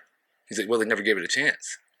 why? He's like, well, they never gave it a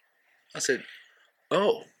chance. I said,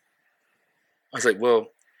 oh. I was like, well,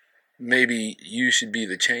 maybe you should be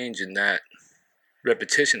the change in that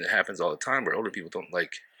repetition that happens all the time where older people don't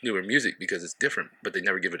like newer music because it's different, but they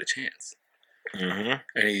never give it a chance. Mm-hmm.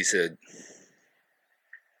 And he said,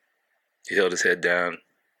 he held his head down.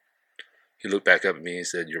 He looked back up at me and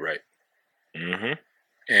said, you're right. Mm-hmm.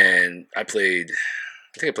 And I think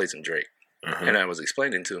I played some Drake. Mm-hmm. And I was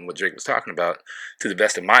explaining to him what Drake was talking about to the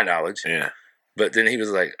best of my knowledge. Yeah. But then he was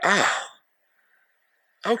like, oh,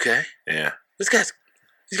 okay. Yeah. He's got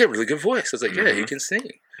a really good voice. I was like, yeah, he can sing.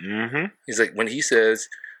 Mm-hmm. He's like, when he says,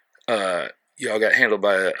 y'all got handled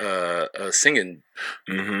by a singing.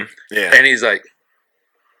 Mm-hmm. Yeah. And he's like,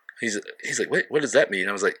 wait, what does that mean?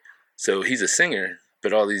 I was like, so he's a singer,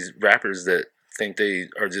 but all these rappers that think they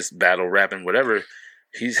are just battle rapping, whatever,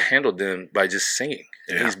 he's handled them by just singing.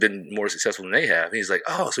 And he's been more successful than they have. And he's like,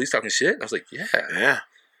 oh, so he's talking shit? I was like, yeah. Yeah.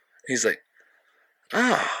 He's like,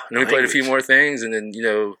 oh. And then we played a few more things, and then, you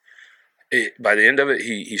know, by the end of it,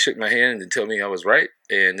 he shook my hand and told me I was right.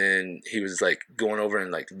 And then he was like going over and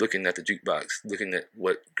like looking at the jukebox, looking at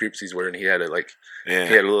what groups these were, and he had a he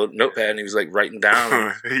had a little notepad, and he was like writing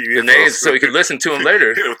down the names so he could listen to them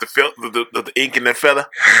later. With the ink in that feather.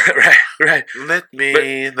 right. Let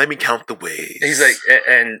me count the ways. He's like,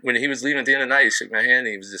 and when he was leaving at the end of the night, he shook my hand,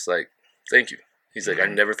 and he was just like, "Thank you." He's like, "I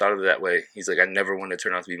never thought of it that way." He's like, "I never wanted to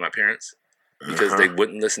turn out to be my parents because they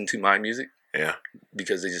wouldn't listen to my music." Yeah.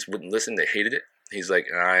 Because they just wouldn't listen. They hated it. He's like,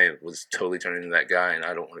 I was totally turning into that guy, and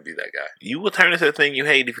I don't want to be that guy. You will turn into the thing you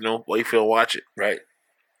hate if you don't, if you don't watch it. Right.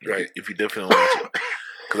 If you definitely watch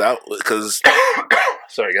it. Because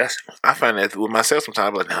sorry, guys. I find that with myself sometimes,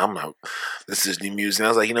 I'm like, no, I'm not. This is new music. And I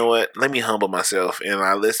was like, you know what? Let me humble myself. And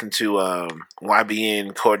I listened to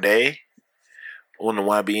YBN Cordae, one of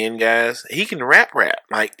the YBN guys. He can rap.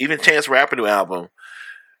 Like, even Chance Rapper new album,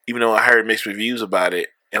 even though I heard mixed reviews about it.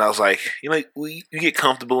 And I was like, you know, you get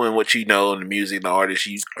comfortable in what you know in the music and the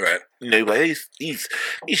artists. Right. You know, like these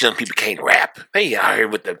young people can't rap. They out here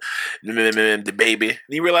with the baby. And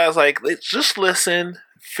you realize, like, let's just listen,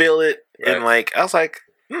 feel it, and like I was like,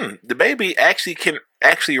 the baby actually can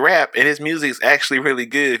rap, and his music is actually really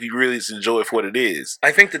good if you really just enjoy it for what it is.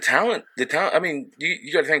 I think the talent. I mean,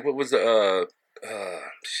 you got to think what was the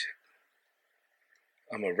shit.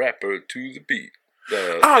 I'm a rapper to the beat.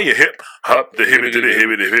 You hip hop the hip to the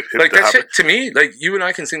hip like that shit to me. Like you and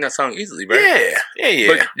I can sing that song easily, right? Yeah.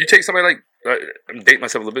 But you take somebody like I'm dating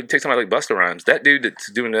myself a little bit. Take somebody like Busta Rhymes. That dude that's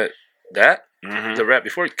doing that the rap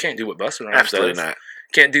before can't do what Busta Rhymes Absolutely does. Not.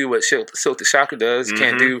 Can't do what Silk the Shocker does.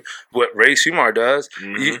 Can't do what Ray Schumacher does.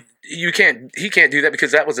 You can't. He can't do that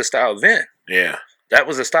because that was a style then. Yeah. That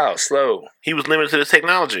was a style, slow. He was limited to the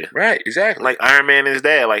technology. Right, exactly. Like Iron Man and his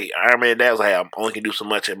dad. Like Iron Man and dad was like, hey, I only can do so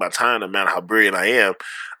much at my time, no matter how brilliant I am.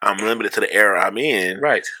 I'm limited to the era I'm in.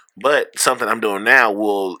 Right. But something I'm doing now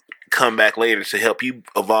will come back later to help you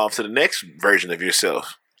evolve to the next version of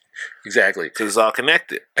yourself. Exactly. Because it's all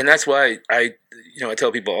connected. And that's why I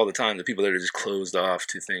tell people all the time, the people that are just closed off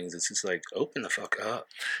to things, it's just like, open the fuck up.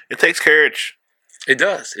 It takes courage. It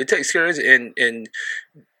does. It takes courage, and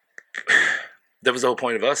that was the whole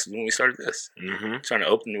point of us when we started this. Trying to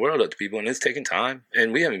open the world up to people, and it's taking time.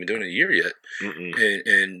 And we haven't been doing it a year yet.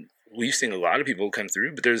 And we've seen a lot of people come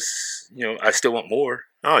through, but there's, I still want more.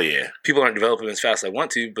 Oh, yeah. People aren't developing as fast as I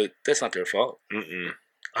want to, but that's not their fault.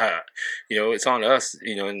 It's on us,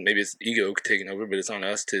 and maybe it's ego taking over, but it's on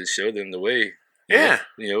us to show them the way. Yeah.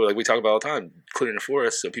 Like we talk about all the time, clearing the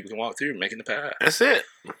forest so people can walk through, making the path. That's it.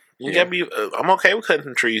 You gotta be. I'm okay with cutting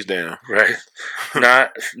some trees down. Right.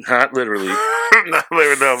 Not literally. Not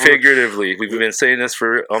literally, no. Figuratively. We've been saying this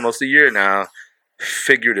for almost a year now.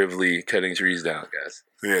 Figuratively cutting trees down, guys.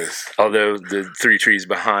 Yes. Although the 3 trees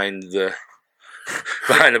behind the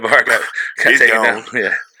bar got taken down.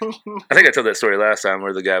 Yeah. I think I told that story last time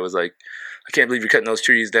where the guy was like, I can't believe you're cutting those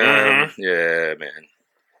trees down. Yeah, man.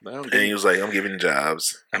 Well, and he was like, I'm giving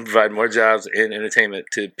jobs. I'm providing more jobs and entertainment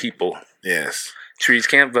to people. Yes. Trees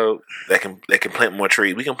can't vote. They can plant more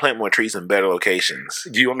trees. We can plant more trees in better locations.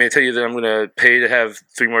 Do you want me to tell you that I'm going to pay to have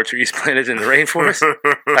 3 more trees planted in the rainforest?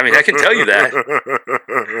 I mean, I can tell you that.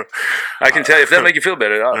 I can tell you if that make you feel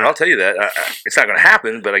better. I'll tell you that. It's not going to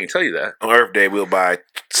happen, but I can tell you that. On Earth Day, we'll buy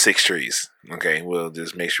 6 trees. Okay, we'll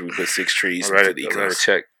just make sure we put 6 trees. I'll write a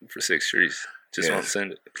check for 6 trees. Just won't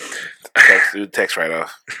send it. Text right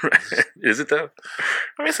off. Is it though?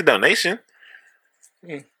 I mean, it's a donation.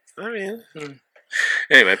 I mean.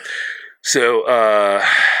 Anyway, so I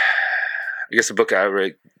guess the book I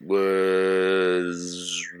read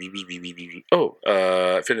was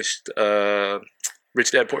I finished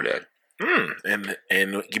Rich Dad Poor Dad. And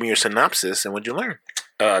give me your synopsis and what'd you learn?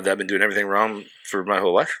 That I've been doing everything wrong for my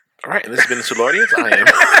whole life. All right, and this has been the Sulardians. I am.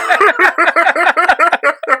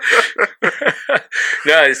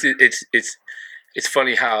 No, it's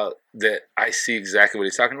funny how that I see exactly what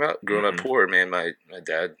he's talking about. Growing up poor, man, my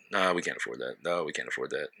dad, no, we can't afford that. No, we can't afford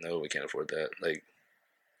that. No, we can't afford that. Like,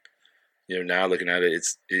 now looking at it,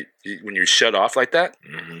 it when you're shut off like that,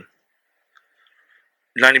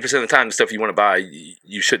 90% of the time, the stuff you want to buy,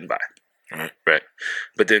 you shouldn't buy. Right.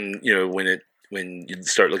 But then, when you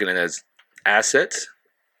start looking at it as assets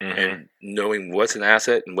and knowing what's an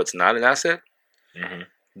asset and what's not an asset,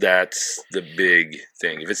 that's the big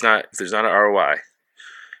thing. If there's not an ROI,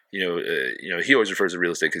 he always refers to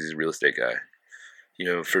real estate because he's a real estate guy.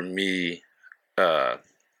 For me,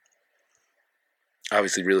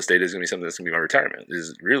 obviously real estate is going to be something that's going to be my retirement. This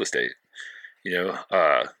is real estate.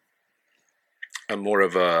 I'm more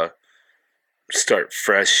of a start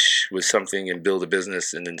fresh with something and build a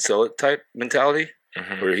business and then sell it type mentality.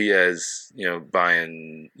 Where he has,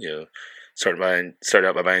 start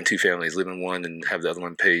out by buying 2 families, live in one, and have the other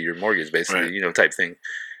one pay your mortgage, basically, type thing.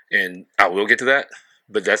 And I will get to that,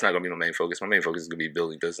 but that's not going to be my main focus. My main focus is going to be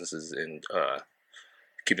building businesses and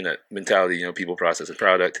keeping that mentality, people, process, and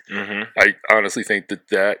product. I honestly think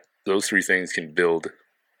that those 3 things can build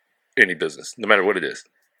any business, no matter what it is.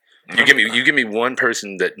 You give me one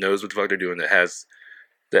person that knows what the fuck they're doing, that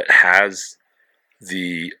has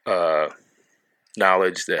the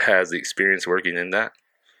knowledge, that has the experience working in that.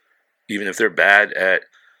 Even if they're bad at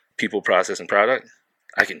people, process, and product,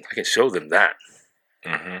 I can show them that.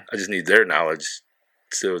 I just need their knowledge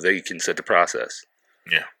so they can set the process.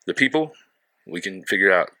 Yeah. The people, we can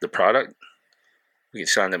figure out the product. We can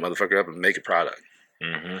shine that motherfucker up and make a product.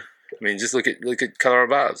 I mean, just look at Colorado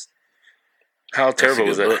Bob's. How terrible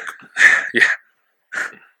was that?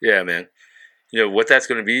 Yeah, man. What that's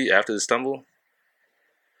going to be after the stumble.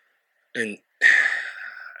 And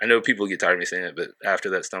I know people get tired of me saying it, but after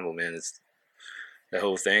that stumble, man, it's that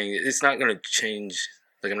whole thing. It's not going to change.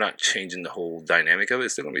 Like, I'm not changing the whole dynamic of it.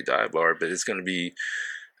 It's still going to be dive bar, but it's going to be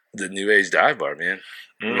the new age dive bar, man.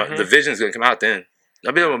 The vision's going to come out then.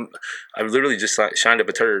 I've literally just shined up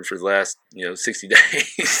a turd for the last 60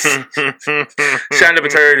 days. Shined up a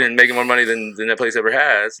turd and making more money than that place ever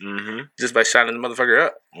has, just by shining the motherfucker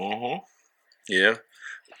up.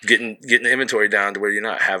 Getting the inventory down to where you're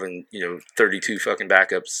not having 32 fucking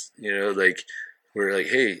backups. We're like,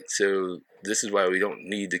 hey, so this is why we don't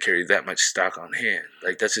need to carry that much stock on hand.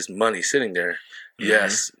 Like, that's just money sitting there.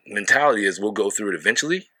 Yes, mentality is we'll go through it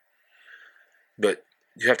eventually, but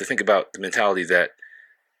you have to think about the mentality that,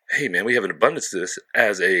 hey, man, we have an abundance of this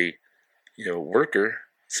as a worker,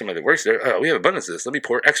 somebody that works there. Oh, we have abundance of this. Let me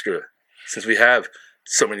pour extra since we have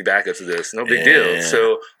so many backups of this. No big deal.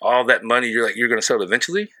 So all that money you're going to sell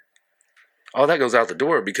eventually, all that goes out the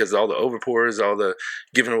door because all the overpours, all the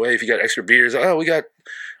giving away. If you got extra beers, we got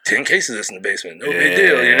 10 cases of this in the basement. No big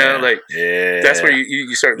deal, That's where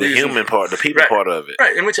you start losing the human part, the people part of it.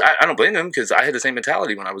 Right, in which I don't blame them because I had the same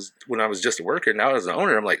mentality when I was just a worker. Now as an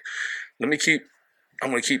owner, I'm like, I'm going to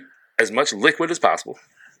keep as much liquid as possible,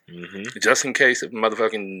 just in case if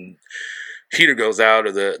motherfucking heater goes out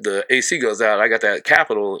or the AC goes out, I got that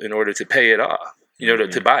capital in order to pay it off,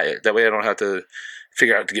 to buy it. That way I don't have to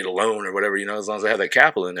figure out to get a loan or whatever, as long as I have that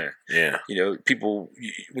capital in there. Yeah. People,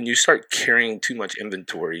 when you start carrying too much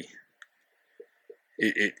inventory,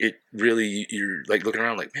 it really, you're like looking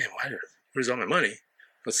around like, man, where's all my money?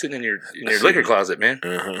 It's sitting in your liquor closet, man.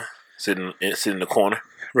 Sitting in the corner.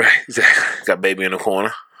 Right, exactly. Got baby in the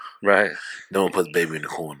corner. Right. No one puts baby in the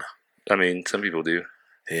corner. I mean, some people do.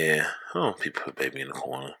 Yeah. Oh, people put baby in the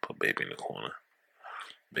corner. Put baby in the corner.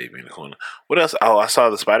 Baby in the corner. What else? Oh, I saw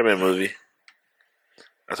the Spider-Man movie.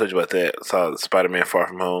 I told you about that. I saw Spider-Man Far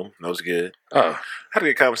From Home. That was good. Oh. I had a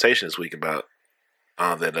good conversation this week about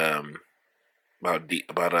that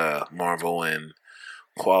about Marvel and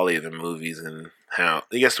quality of the movies and how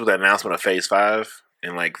I guess with the announcement of Phase 5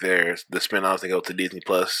 and like there's the spin-offs that go to Disney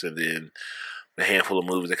Plus and then the handful of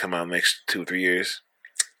movies that come out next 2 or 3 years.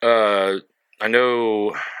 I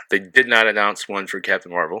know they did not announce one for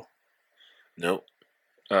Captain Marvel. Nope.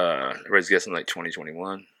 Everybody's guessing like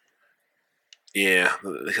 2021. Yeah,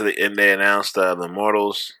 and they announced the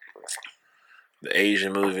Immortals, the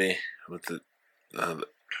Asian movie with the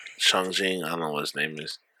Shang-Chi. I don't know what his name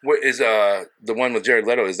is. What is the one with Jared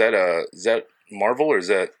Leto? Is that Marvel or is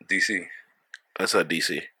that DC? That's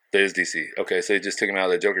DC. That is DC. Okay, so they just took him out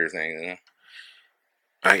of the Joker thing. You know?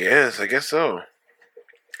 I guess so.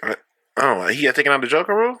 Oh, he got taken out of the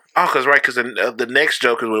Joker role? Oh, because the next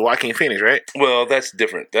Joker is with Joaquin Phoenix, right? Well, that's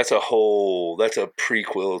different. That's a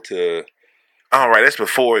prequel to. Oh, right. That's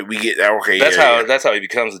before we get okay. That's how he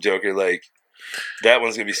becomes the Joker. Like that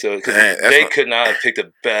one's gonna be so because they could not have picked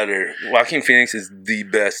a better. Joaquin Phoenix is the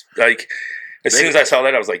best. Like as soon as I saw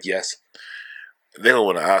that, I was like, yes. They gonna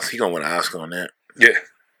win an Oscar. He gonna win an Oscar on that.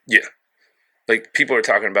 Yeah. Like people are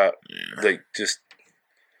talking about, like just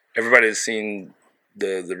everybody has seen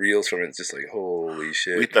the reels from it. It's just like holy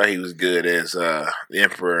shit. We thought he was good as the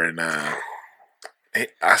Emperor, and I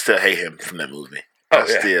still hate him from that movie. Oh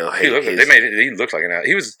yeah, they made it. He looked like an out.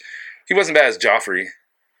 He wasn't bad as Joffrey,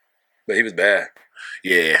 but he was bad.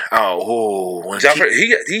 Yeah. Oh, Joffrey.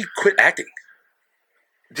 He quit acting.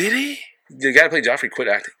 Did he? The guy that played Joffrey quit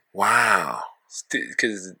acting. Wow.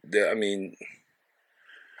 Because I mean,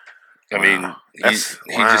 wow. he just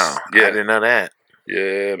I didn't know that.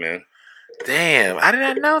 Yeah, man. Damn, I did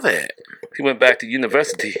not know that. He went back to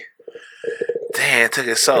university. Damn, it took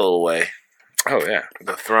his soul away. Oh yeah,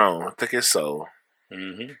 the throne took his soul.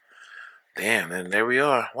 Mm-hmm. Damn, and there we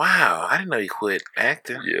are. Wow, I didn't know he quit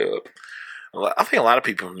acting. Yep. I think a lot of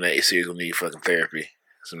people from that series will need fucking therapy,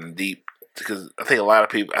 some deep. Because I think a lot of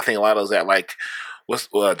those that like,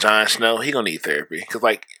 Jon Snow, he gonna need therapy. Because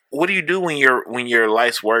like, what do you do when your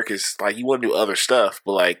life's work is like you want to do other stuff,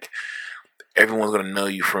 but like everyone's gonna know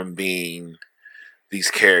you from being these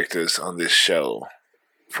characters on this show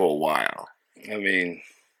for a while. I mean,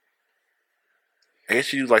 I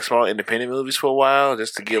guess you do like small independent movies for a while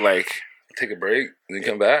just to get like take a break and then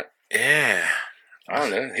come back. Yeah, I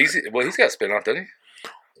don't know. He's got a spinoff, doesn't he?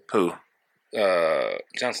 Who?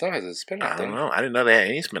 Jon Snow has a spinoff. I don't know. I didn't know they had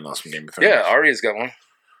any spinoffs from Game of Thrones. Yeah, Arya's got one.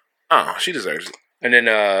 Oh, she deserves it. And then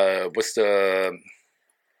what's her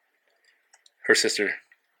sister?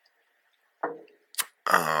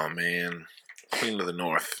 Oh man, Queen of the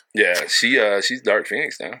North. Yeah, she's Dark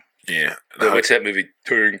Phoenix now. Yeah, what's that movie?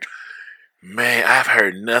 Turned. Man, I've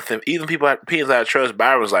heard nothing. Even people I trust,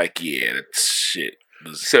 Byron was like, "Yeah, that shit."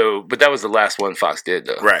 So, but that was the last one Fox did,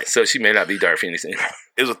 though. Right. So she may not be Dark Phoenix anymore.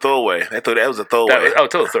 It was a throwaway. I thought that was a throwaway.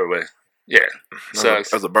 Total throwaway. Yeah. Sucks.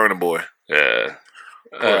 That was a burner boy. Yeah.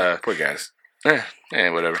 Poor guys.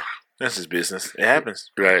 Whatever. That's his business. It happens.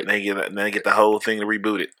 Right. They get the whole thing to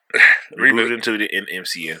reboot it. Reboot into the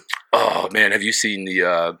MCU. Oh man, have you seen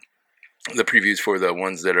the previews for the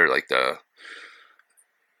ones that are like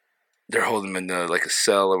they're holding them in like a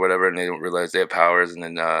cell or whatever, and they don't realize they have powers, and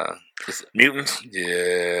then mutants.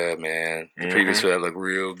 Yeah, man. The previews for that look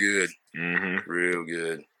real good. Mm-hmm. Real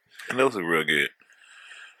good. And those are real good.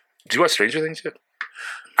 Did you watch Stranger Things yet?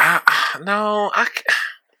 No.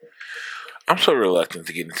 I'm so reluctant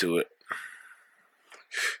to get into it.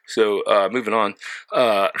 So moving on.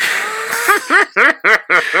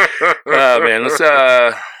 Man, let's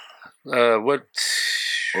what?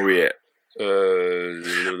 Where we at?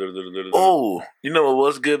 Oh, you know what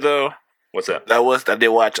was good though? What's that? I did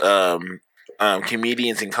watch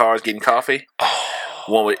comedians in cars getting coffee. Oh,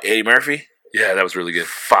 one with Eddie Murphy. Yeah, that was really good.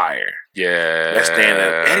 Fire. Yeah, that stand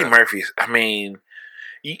up. Eddie Murphy. I mean,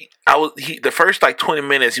 the first like 20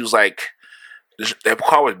 minutes he was like, that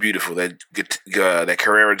car was beautiful. That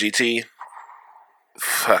Carrera GT,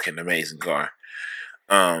 fucking amazing car.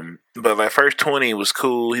 But like first 20 was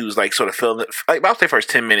cool. He was like sort of feeling it. Like I would say first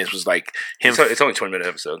 10 minutes was like him. It's only 20-minute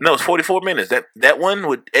episode. No, it's 44 minutes. That one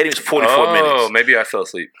with Eddie was 44 minutes. Oh, maybe I fell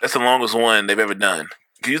asleep. That's the longest one they've ever done.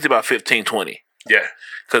 Usually about 15, 20. Yeah.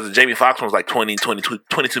 Because the Jamie Foxx one was like 22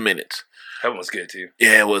 minutes. That one was good too.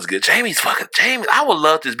 Yeah, it was good. Jamie. I would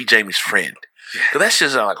love to just be Jamie's friend. Because that's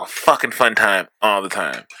just like a fucking fun time all the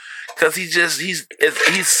time. Because he's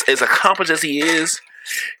as accomplished as he is,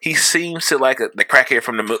 he seems to like the crackhead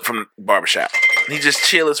from the barbershop. He just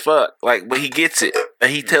chill as fuck, like, but he gets it,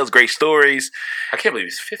 and he tells great stories. I can't believe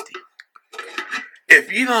he's 50.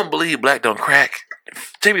 If you don't believe black don't crack,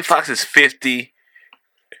 Jamie Foxx is 50.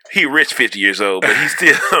 He rich 50 years old, but he's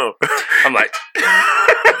still. I'm like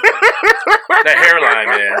that hairline,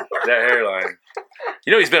 man. That hairline.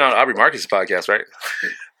 You know he's been on Aubrey Marcus' podcast, right?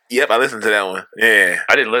 Yep, I listened to that one. Yeah,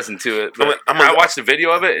 I didn't listen to it, but I watched the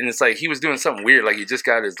video of it, and it's like he was doing something weird. Like he just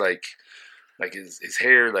got his like his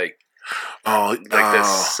hair like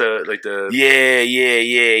this, like the yeah.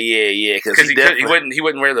 Because he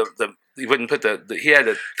wouldn't wear he wouldn't put the he had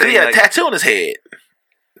a he had a tattoo on his head.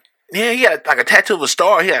 Yeah, he had like a tattoo of a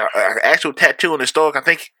star. He had an actual tattoo on his stomach. I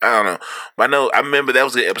think I don't know, but I remember that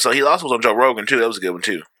was a good episode. He also was on Joe Rogan too. That was a good one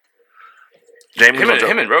too. Him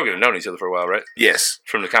and Rogan have known each other for a while, right? Yes,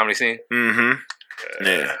 from the comedy scene. Mm-hmm.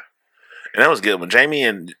 Yeah, and that was a good one. Jamie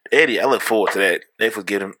and Eddie, I look forward to that. That's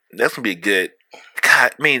gonna be a good.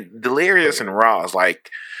 God, I mean, Delirious and Raw is like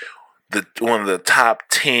one of the top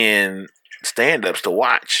 10 stand-ups to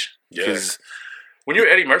watch. Yeah. When you're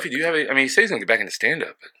Eddie Murphy, do you have? He says he's gonna get back into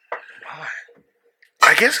stand-up, but why?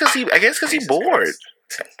 I guess because he's bored.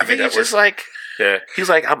 I think he's just like, yeah. He's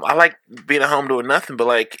like, I like being at home doing nothing, but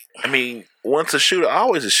like, I mean, once a shooter,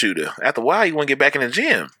 always a shooter. After a while, you want to get back in the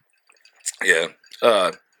gym. Yeah.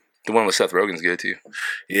 The one with Seth Rogen's good too.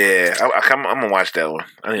 Yeah, I'm gonna watch that one.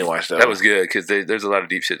 I need to watch that. That was good because there's a lot of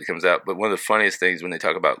deep shit that comes out. But one of the funniest things when they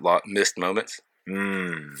talk about missed moments.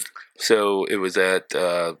 So it was at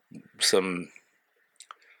the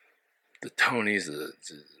Tonys, the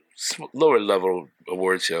lower level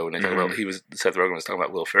award show, and they talk about Seth Rogen was talking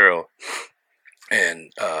about Will Ferrell,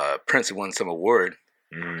 and Prince had won some award,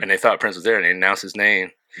 and they thought Prince was there, and they announced his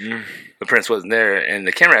name. But Prince wasn't there, and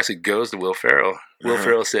the camera actually goes to Will Ferrell. Will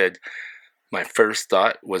Ferrell said, "My first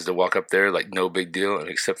thought was to walk up there like no big deal and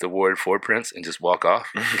accept the award for Prince and just walk off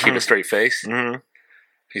and keep a straight face."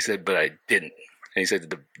 He said, "But I didn't." And he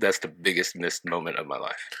said, "That's the biggest missed moment of my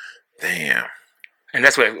life." Damn. And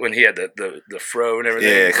that's when he had the fro and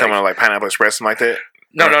everything. Yeah, coming on like Pineapple Express, something like that.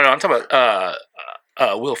 No. I'm talking about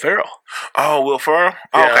Will Ferrell. Oh, Will Ferrell?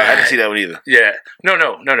 Oh, okay, I didn't see that one either. Yeah.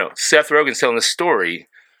 No. Seth Rogen's telling a story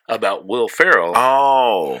about Will Ferrell.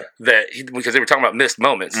 Oh. Because they were talking about missed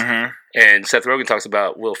moments. And Seth Rogen talks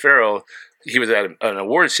about Will Ferrell. He was at an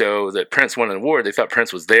award show that Prince won an award. They thought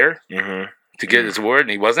Prince was there to get his award, and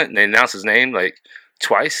he wasn't. And they announced his name like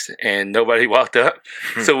twice, and nobody walked up.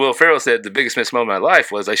 So Will Ferrell said, the biggest missed moment of my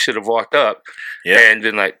life was I should have walked up and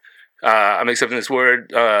been like, I'm accepting this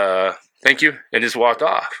award. Thank you. And just walked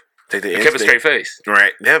off. Kept a straight face.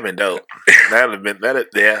 Right. That'd been dope. That'd have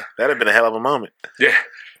been a hell of a moment. Yeah.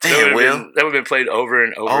 Damn, Will. That would have been played over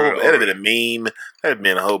and over. Oh, that'd have been a meme. That'd have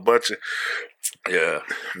been a whole bunch of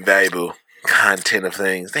valuable content of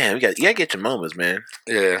things. Damn, you gotta get your moments, man.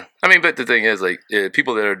 Yeah. I mean, but the thing is, like,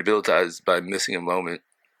 people that are debilitized by missing a moment,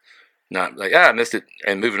 not like, I missed it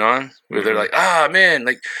and moving on, where they're like, man,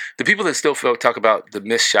 like, the people that still talk about the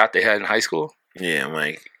missed shot they had in high school. Yeah, I'm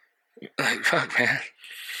like, fuck, man.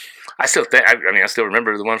 I still think, I still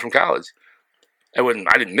remember the one from college. I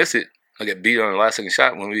didn't miss it. I got beat on the last second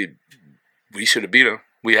shot when we should have beat them.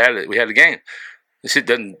 We had it. We had the game. This shit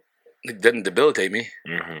doesn't debilitate me.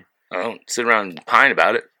 I don't sit around and pine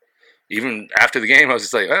about it. Even after the game, I was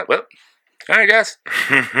just like, well, all right, guys.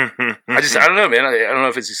 I don't know, man. I don't know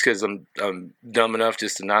if it's just because I'm dumb enough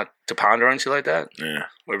just to ponder on shit like that. Yeah.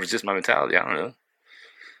 Or if it's just my mentality. I don't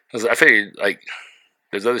know. I figured, like,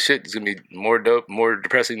 there's other shit that's going to be more dope, more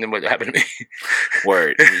depressing than what happened to me.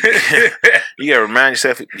 Word. You got to remind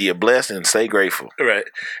yourself you're blessed and stay grateful. Right.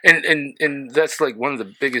 And that's like one of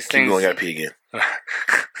the biggest things. Keep going, got to pee again.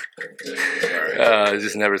 It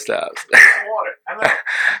just never stops.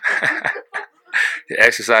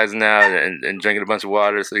 Exercising now and drinking a bunch of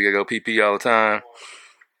water so he got to go pee all the time.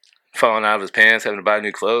 Falling out of his pants, having to buy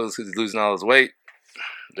new clothes because he's losing all his weight.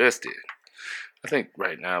 This dude. I think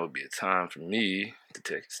right now would be a time for me to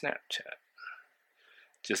take a Snapchat.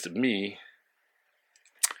 Just of me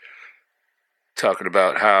talking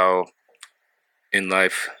about how in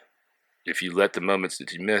life, if you let the moments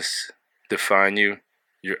that you miss define you,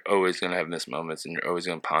 you're always going to have missed moments and you're always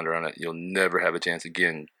going to ponder on it. You'll never have a chance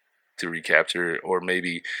again to recapture, or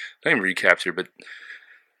maybe not even recapture, but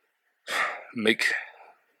make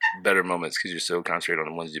better moments because you're so concentrated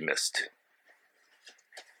on the ones you missed.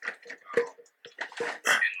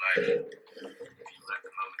 In life, if you let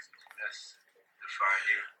the moments that you miss define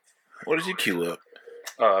you. What did you cue up?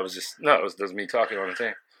 Oh, it was me talking on the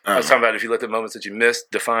thing. I was talking about if you let the moments that you missed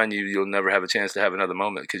define you, you'll never have a chance to have another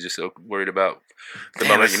moment because you're so worried about the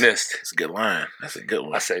moment you missed. That's a good line. That's a good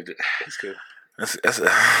one. I saved it. It's good.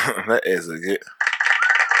 That is a good.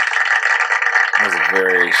 That's a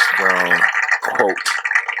very strong quote.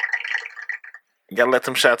 You gotta let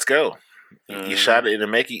them shots go. You shot it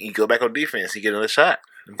and make it. You go back on defense. You get another shot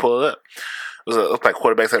and pull it up. It was like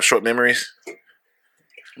quarterbacks have short memories.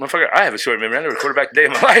 Motherfucker, I have a short memory. I never quarterbacked a day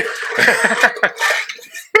in my life.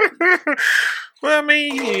 Well, I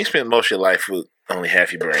mean, you spent most of your life with only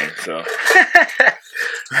half your brain, so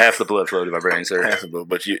half the blood flow to my brain, sir. Half the blood,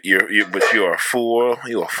 but you're a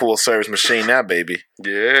full service machine now, baby.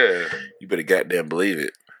 Yeah, you better goddamn believe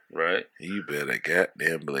it. Right, you better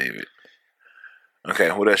goddamn believe it.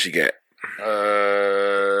 Okay, what else you got?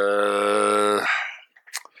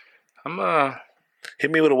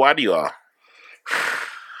 Hit me with a why do you all?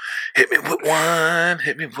 Hit me with one.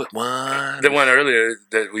 Hit me with one. The one earlier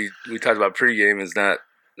that we talked about pregame is not.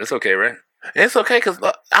 That's okay, right? It's okay because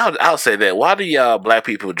I'll say that. Why do y'all black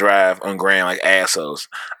people drive on Grand like assholes?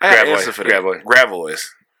 I got an answer for that.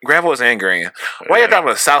 Gravois and Grand. Why y'all driving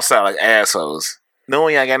on the south side like assholes?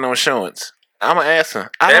 Knowing y'all got no insurance. I'm an asshole.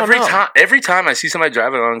 Every time I see somebody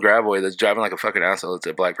driving on Gravois that's driving like a fucking asshole, it's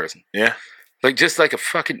a black person. Yeah. Like just like a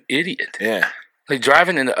fucking idiot. Yeah. Like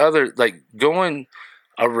driving in the other, like going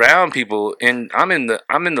around people, and I'm in the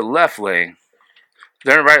left lane.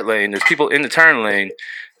 They're in the right lane. There's people in the turn lane.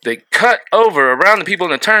 They cut over around the people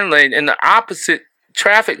in the turn lane in the opposite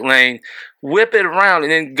traffic lane, whip it around,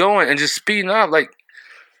 and then going and just speeding up. Like,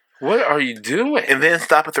 what are you doing? And then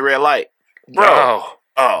stop at the red light, bro.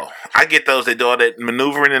 Oh, I get those that do all that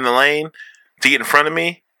maneuvering in the lane to get in front of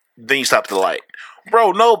me. Then you stop at the light.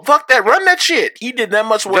 Bro, no, fuck that. Run that shit. You did that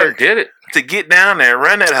much work. Did it to get down there and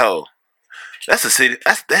run that hoe. That's the city.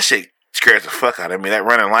 That shit scares the fuck out of me. That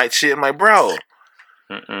running light shit. I'm like, bro,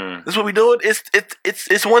 this is what we doing. It's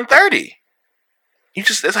 1:30.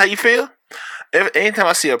 That's how you feel. Anytime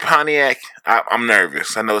I see a Pontiac, I'm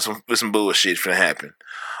nervous. I know some bullshit's finna happen.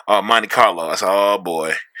 Monte Carlo. I said, oh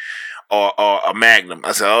boy. Or a Magnum.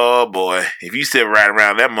 I said, oh boy, if you still ride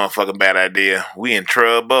around that motherfucking bad idea, we in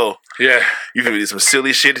trouble. Yeah. You finna do some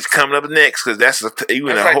silly shit that's coming up next, because that's like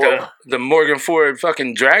the Morgan Ford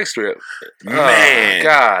fucking drag strip. Man. Oh,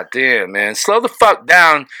 God damn, man. Slow the fuck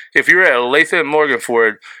down if you're at Latham Morgan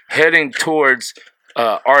Ford heading towards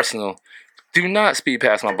Arsenal. Do not speed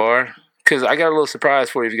past my bar, because I got a little surprise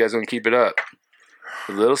for you if you guys don't keep it up.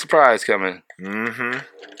 A little surprise coming. Mm-hmm.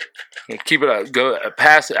 Keep it up. Go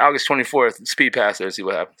past August 24th. Speed past there and see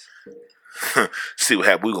what happens. See what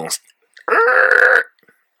happens. We're going to...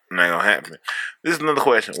 Not going to happen. This is another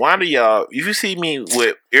question. Why do y'all... If you see me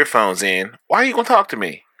with earphones in, why are you going to talk to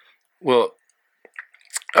me? Well,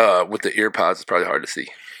 with the ear pods, it's probably hard to see.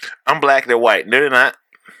 I'm black. They're white. No, they're not.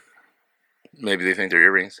 Maybe they think they're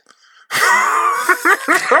earrings.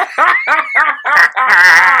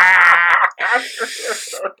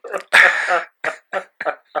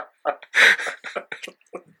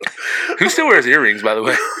 Who still wears earrings, by the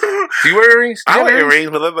way? Do you wear earrings? I wear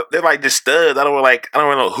earrings, but they're like just studs. I don't wear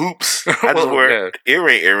no hoops. I just wear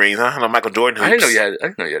earrings. I don't know Michael Jordan hoops. I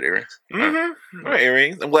didn't know you had earrings. Mm-hmm. I wear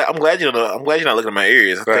earrings. I'm glad you don't know. I'm glad you're not looking at my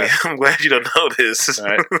ears. I'm glad you don't know this.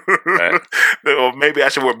 Right. Or maybe I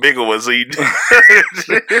should wear bigger ones so you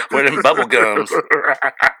wear them bubble gums.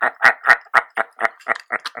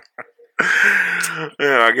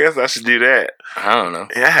 Yeah, I guess I should do that. I don't know.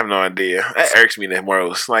 Yeah, I have no idea. That irks me the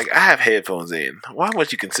most. Like, I have headphones in. Why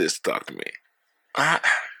would you consist to talk to me? A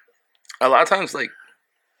lot of times, like,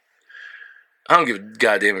 I don't give a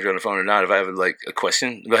goddamn if you're on the phone or not. If I have like a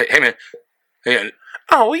question, like, hey man,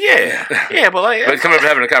 oh well, yeah, but like, but come up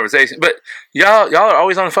having a conversation. But y'all are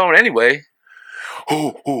always on the phone anyway.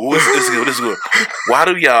 This is good. Why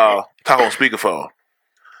do y'all talk on speakerphone?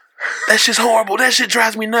 That's just horrible. That shit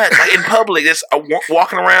drives me nuts. Like in public, just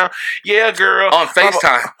walking around. Yeah, girl. On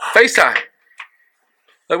FaceTime. FaceTime.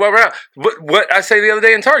 Like what I say the other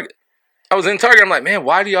day in Target. I was in Target. I'm like, man,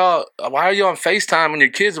 why are y'all on FaceTime when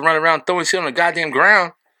your kids are running around throwing shit on the goddamn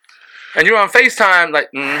ground? And you're on FaceTime,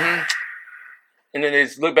 like, mm-hmm. And then they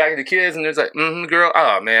just look back at the kids and there's like, mm-hmm, girl.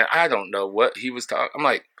 Oh man, I don't know what he was talking. I'm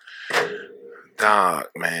like, dog,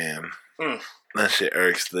 man. That shit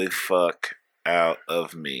irks the fuck out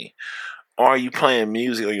of me. Or are you playing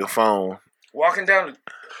music on your phone? Walking down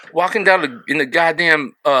in the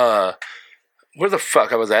goddamn where the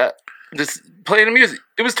fuck I was at? Just playing the music.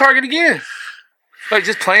 It was Target again. Like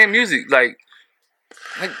just playing music. Like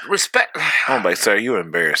respect. Oh my, sir, you're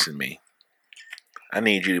embarrassing me. I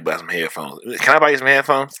need you to buy some headphones. Can I buy you some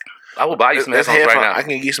headphones? I will buy you some headphones right now. I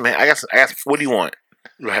can get you some. I got. What do you want?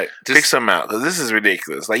 Right. Just pick something out because this is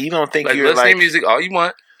ridiculous. Like you don't think like, you're listen like to music all you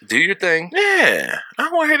want. Do your thing. Yeah, I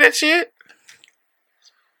don't want to hear that shit.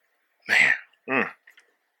 Man.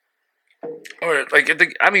 Or like,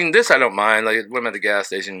 this I don't mind. Like when I'm at the gas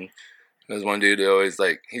station, there's one dude that always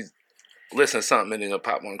like he's listening to something and then he'll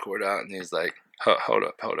pop one cord out and he's like, hold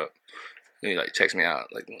up. And he like checks me out.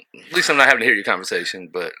 Like at least I'm not having to hear your conversation,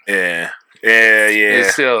 but Yeah.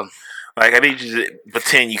 it's still like I need you to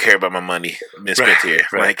pretend you care about my money being spent here.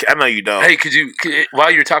 Right. Like I know you don't. Hey,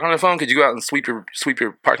 while you're talking on the phone, could you go out and sweep your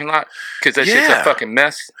parking lot? Because that shit's a fucking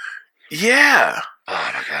mess. Yeah.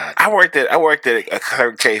 Oh my god. I worked at a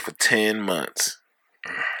Circle K for 10 months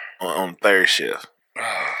on third shift.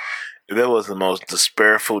 That was the most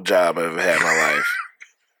despairful job I ever had in my life.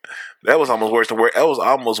 That was almost worse than work. That was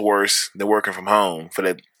almost worse than working from home for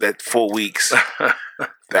that 4 weeks. That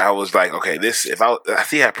I was like, okay, I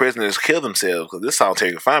see how prisoners kill themselves because this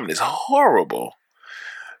solitary confinement is horrible.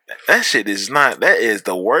 That shit is not. That is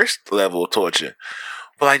the worst level of torture.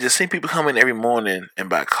 But I just see people come in every morning and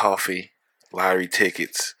buy coffee, lottery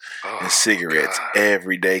tickets, and cigarettes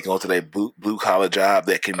every day, going to their blue collar job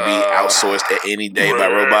that can be outsourced at any day by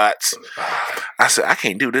robots. I said, I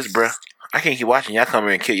can't do this, bro. I can't keep watching y'all come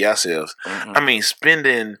here and kill yourselves. Mm-mm. I mean,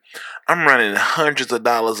 I'm running hundreds of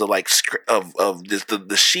dollars of like of this,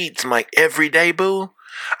 the sheets, I'm like every day, boo.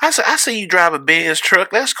 I said, I see you drive a Benz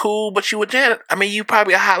truck. That's cool, but you a janitor. I mean, you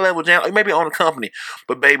probably a high level janitor, like maybe own a company.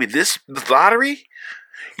 But baby, this lottery,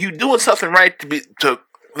 you doing something right to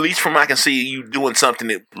at least from what I can see, you doing something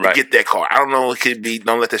to get that car. I don't know. It could be.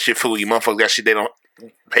 Don't let that shit fool you, motherfuckers. That shit they don't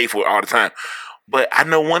pay for it all the time. But I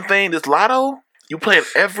know one thing: this lotto. You play it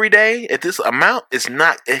every day at this amount,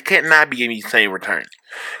 it can't not be giving you the same return.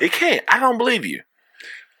 It can't. I don't believe you.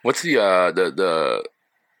 What's the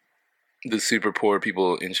super poor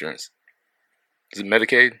people insurance? Is it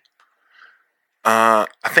Medicaid? I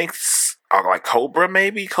think like Cobra,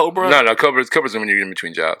 maybe Cobra. No, Cobra's when you're in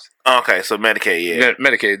between jobs. Okay, so Medicaid, yeah.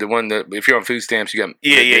 Medicaid, the one that if you're on food stamps, you got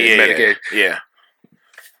Medicaid. Yeah.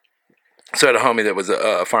 So I had a homie that was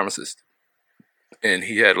a pharmacist, and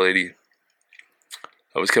he had a lady.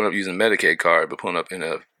 I was coming up using a Medicaid card, but pulling up in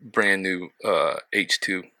a brand new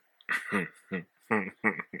H2.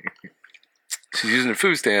 She's using a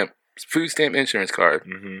food stamp insurance card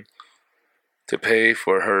to pay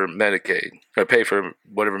for her Medicaid, or pay for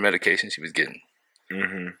whatever medication she was getting.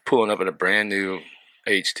 Pulling up in a brand new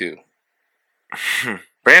H2.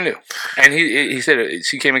 Brand new. And he said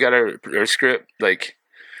she came and got her script like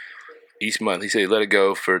each month. He said he let it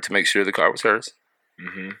go to make sure the car was hers.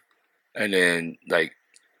 And then like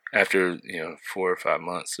after 4 or 5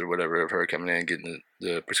 months or whatever of her coming in and getting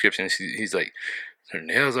the prescription, he's like, her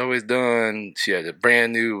nails always done. She had a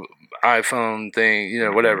brand new iPhone thing,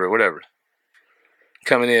 whatever.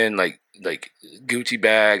 Coming in like Gucci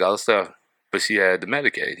bag, all the stuff, but she had the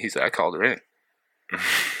Medicaid. He said, I called her in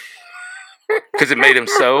because it made him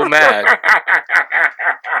so mad.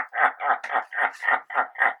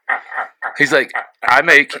 He's like, I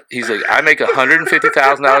make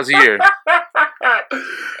 $150,000 a year.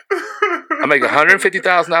 I make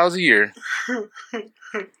 $150,000 a year,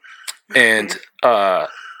 and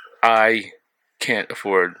I can't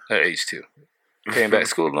afford an H2. Paying back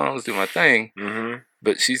school loans, doing my thing,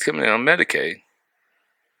 but she's coming in on Medicaid,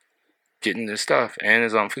 getting this stuff, and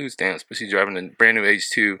is on food stamps, but she's driving a brand new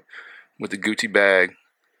H2 with a Gucci bag,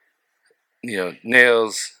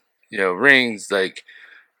 nails, rings, like,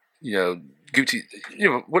 Gucci,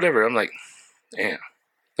 whatever. I'm like, damn.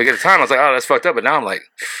 Like at the time, I was like, oh, that's fucked up. But now I'm like,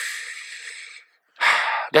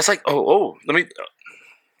 that's like, let me.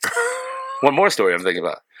 One more story I'm thinking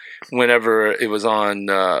about. Whenever it was on,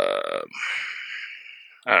 I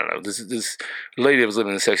don't know, this lady that was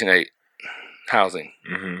living in Section 8 housing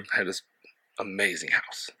had this amazing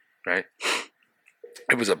house, right?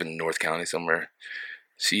 It was up in North County somewhere.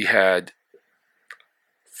 She had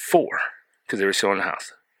 4, because they were showing the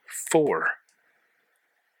house, 4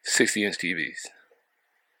 60-inch TVs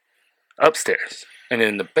upstairs. And then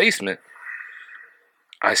in the basement,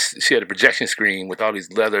 she had a projection screen with all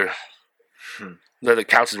these leather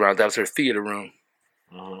couches around. That was her theater room.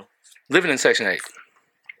 Living in Section 8.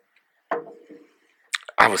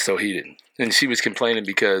 I was so heated. And she was complaining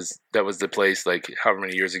because that was the place, like, however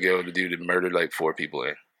many years ago, the dude had murdered, like, 4 people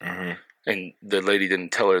in. And the lady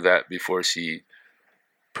didn't tell her that before she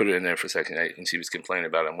put it in there for Section 8. And she was complaining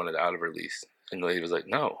about it and wanted it out of her lease. And the lady was like,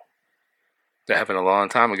 no. That happened a long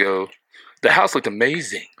time ago. The house looked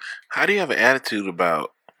amazing. How do you have an attitude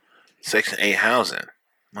about Section 8 housing?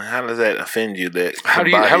 Like, how does that offend you?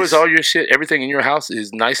 How is all your shit, everything in your house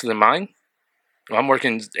is nicer than mine? I'm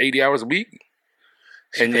working 80 hours a week.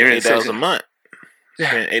 And you're $8 a month.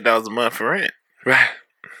 Yeah. $8 a month for rent. Right.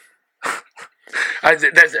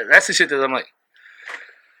 That's the shit that I'm like,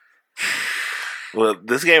 Well,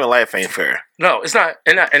 this game of life ain't fair. No, it's not.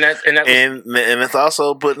 And it's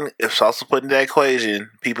also putting that equation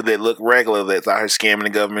people that look regular that's out here scamming the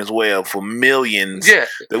government as well for millions. Yeah.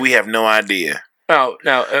 That we have no idea. Now,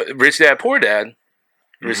 rich dad, poor dad.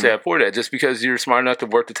 Rich dad, poor dad. Just because you're smart enough to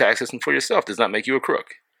work the tax system for yourself does not make you a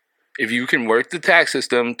crook. If you can work the tax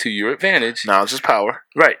system to your advantage, knowledge is power.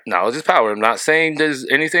 Right, knowledge is power. I'm not saying there's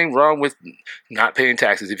anything wrong with not paying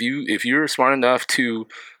taxes. If you're smart enough to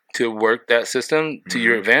work that system to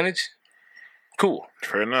your advantage, cool.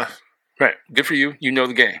 Fair enough. Right, good for you. You know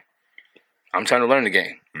the game. I'm trying to learn the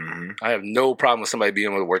game. Mm-hmm. I have no problem with somebody being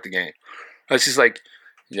able to work the game. It's just like,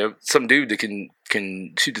 some dude that can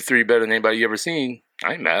shoot the three better than anybody you ever seen.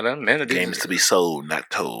 I ain't mad at him, man. The game's to be sold, not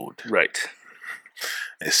told. Right.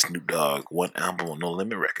 It's Snoop Dogg, one album on No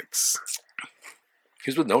Limit Records.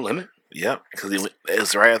 He was with No Limit? Yep, because it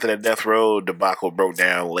was right after that Death Row debacle broke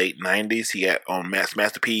down, late '90s. He got on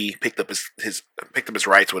Master P, picked up his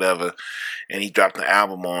rights, whatever, and he dropped an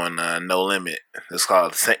album on No Limit. It's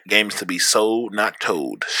called "Games to Be Sold, Not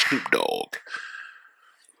Told." Snoop Dogg,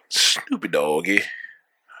 Snoopy Doggy.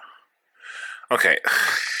 Okay.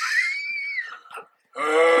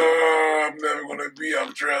 I'm never gonna be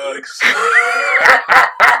on drugs.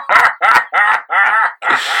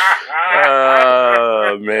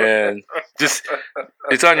 Oh man, just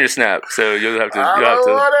it's on your snap, so you'll have to. Oh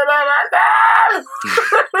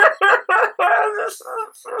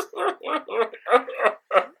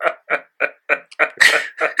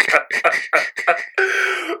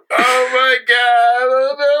my God!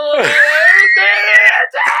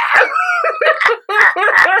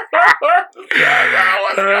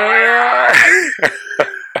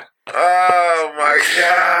 Oh my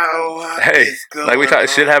God! Hey, like we talked,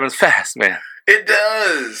 shit happens fast, man. It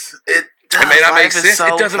does. It may not make sense.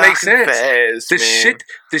 It doesn't make sense. Fast,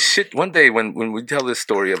 this shit. One day when we tell this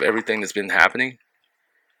story of everything that's been happening,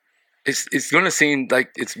 it's going to seem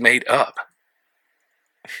like it's made up.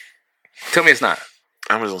 Tell me it's not.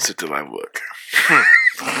 I'm just gonna sit till I look.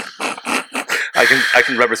 I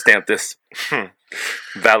can rubber stamp this.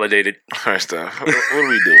 Validated. First off, what are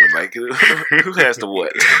we doing? Like, who has the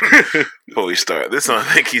what? Before we start, this one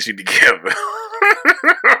thing keeps you together.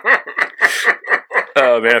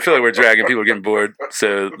 Oh man, I feel like we're dragging. People are getting bored.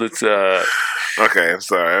 So let's. Okay, I'm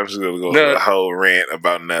sorry. I'm just gonna go on a whole rant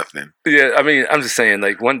about nothing. Yeah, I mean, I'm just saying.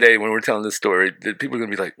 Like one day when we're telling this story, people are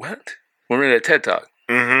gonna be like, "What?" When we're in a TED Talk.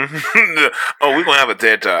 Mm-hmm. Oh, we're gonna have a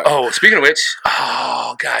TED Talk. Oh, speaking of which,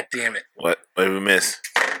 god damn it! What did we miss?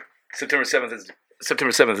 September 7th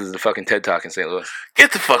is the fucking TED Talk in St. Louis.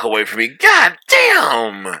 Get the fuck away from me! God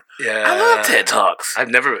damn! Yeah, I love TED Talks. Have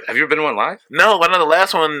you ever been to one live? No, I know the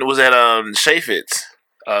last one was at Chaffetz.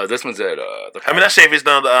 This one's at the Pageant. I mean, not Chaffetz,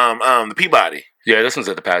 no, the Peabody. Yeah, this one's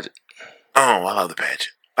at the Pageant. Oh, I love the Pageant.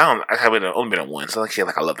 I haven't only been on one, so I can't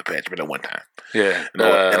I love the Pageant, but at one time. Yeah. And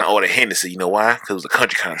I ordered Hennessy. You know why? Because it was a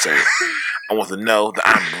country concert. I want to know that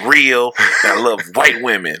I'm real, that I love white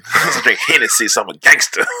women. So I drink Hennessy, so I'm a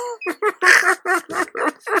gangster.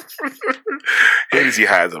 Hennessy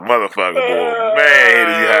high as a motherfucker, boy. Man,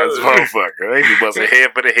 Hennessy high as a motherfucker. They be busting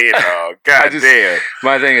head for the head, dog. God damn.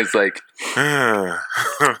 My thing is like...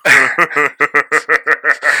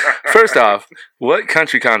 First off, what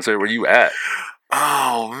country concert were you at?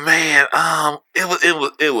 Oh man,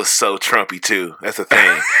 it was so Trumpy too. That's the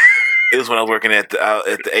thing. It was when I was working at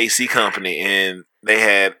the AC company, and they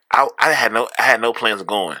had I had no plans of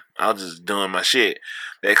going. I was just doing my shit.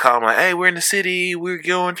 They called me like, "Hey, we're in the city. We're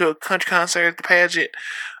going to a country concert at the Pageant.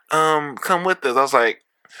 Come with us." I was like,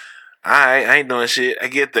 "All right, I ain't doing shit." I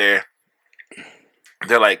get there,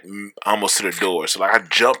 they're like almost to the door, so like I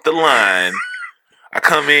jumped the line. I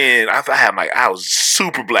come in. I was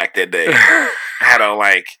super black that day. I had on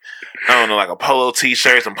like a polo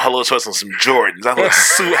t-shirt, some polo shorts, and some Jordans. I was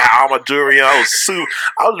had all my jewelry on.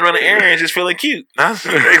 I was running errands, just feeling cute. I was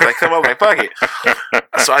like, come on, like fuck it.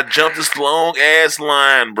 So I jumped this long ass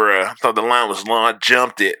line, bruh. I thought the line was long. I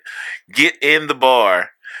jumped it. Get in the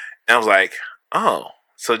bar, and I was like, oh.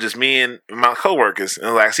 So just me and my coworkers,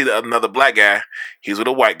 and I see another black guy. He's with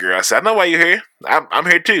a white girl. I said, I know why you're here. I'm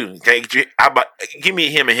here too. Okay, give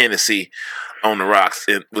me him and Hennessy on the rocks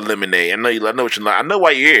with lemonade. I know what you like. I know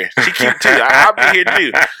why you're here. She cute too. I'll be here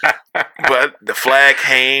too. But the flag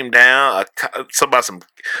came down. Some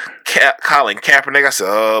Colin Kaepernick. I said,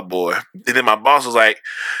 oh boy. And then my boss was like,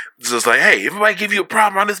 hey, if anybody give you a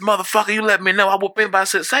problem on this motherfucker, you let me know. I whoop anybody. I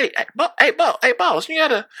said, hey, boss, you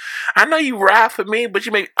gotta. I know you ride for me, but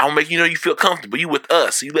I'll make you know you feel comfortable. You with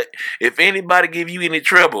us. If anybody give you any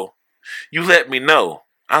trouble, you let me know.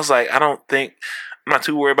 I was like, I'm not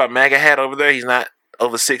too worried about MAGA hat over there. He's not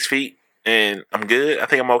over 6 feet. and I'm good. I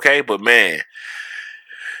think I'm okay. But man,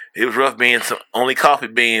 it was rough being only coffee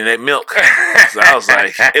bean in that milk. So I was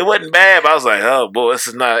like, it wasn't bad, but I was like, oh boy, this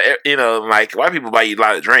is not, like white people buy you a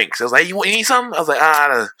lot of drinks. I was like, you need something? I was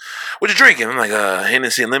like, what you drinking? I'm like,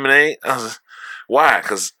 Hennessy and lemonade. I was like, why?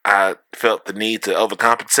 Because I felt the need to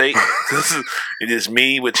overcompensate. It's just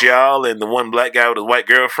me with y'all and the one black guy with his white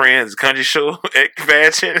girlfriend, his country show at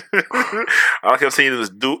convention. All I kept seeing was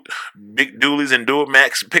big dualies and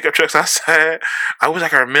Duramax pickup trucks outside. I wish I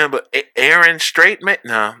could remember Aaron Strait, man.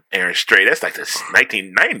 No, Aaron Strait. That's like the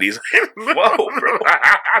 1990s. Whoa, bro.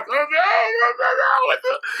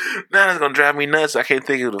 Now that's going to drive me nuts. I can't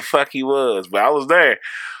think of who the fuck he was, but I was there.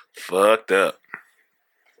 Fucked up.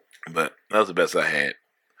 But that was the best I had.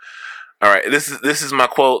 All right, this is my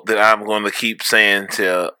quote that I'm going to keep saying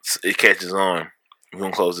till it catches on. We're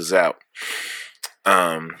going to close this out.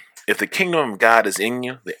 If the kingdom of God is in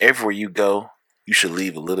you, then everywhere you go, you should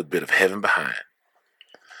leave a little bit of heaven behind.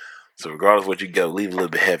 So regardless of what you go, leave a little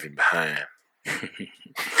bit of heaven behind.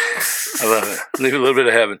 I love it. Leave a little bit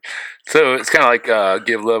of heaven. So it's kind of like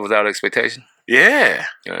give love without expectation. Yeah,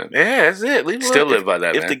 that's it. Live by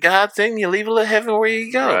that. If the God's in you, leave a little heaven where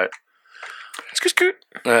you go. Right. Scoot.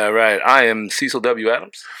 Right. I am Cecil W.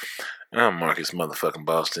 Adams. I'm Marcus motherfucking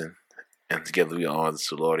Boston. And together we are the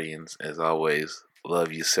Solardians. As always,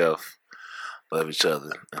 love yourself, love each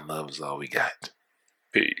other, and love is all we got.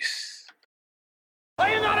 Peace. Are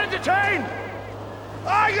you not entertained?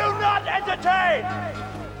 Are you not entertained?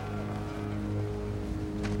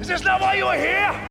 Is this not why you are here?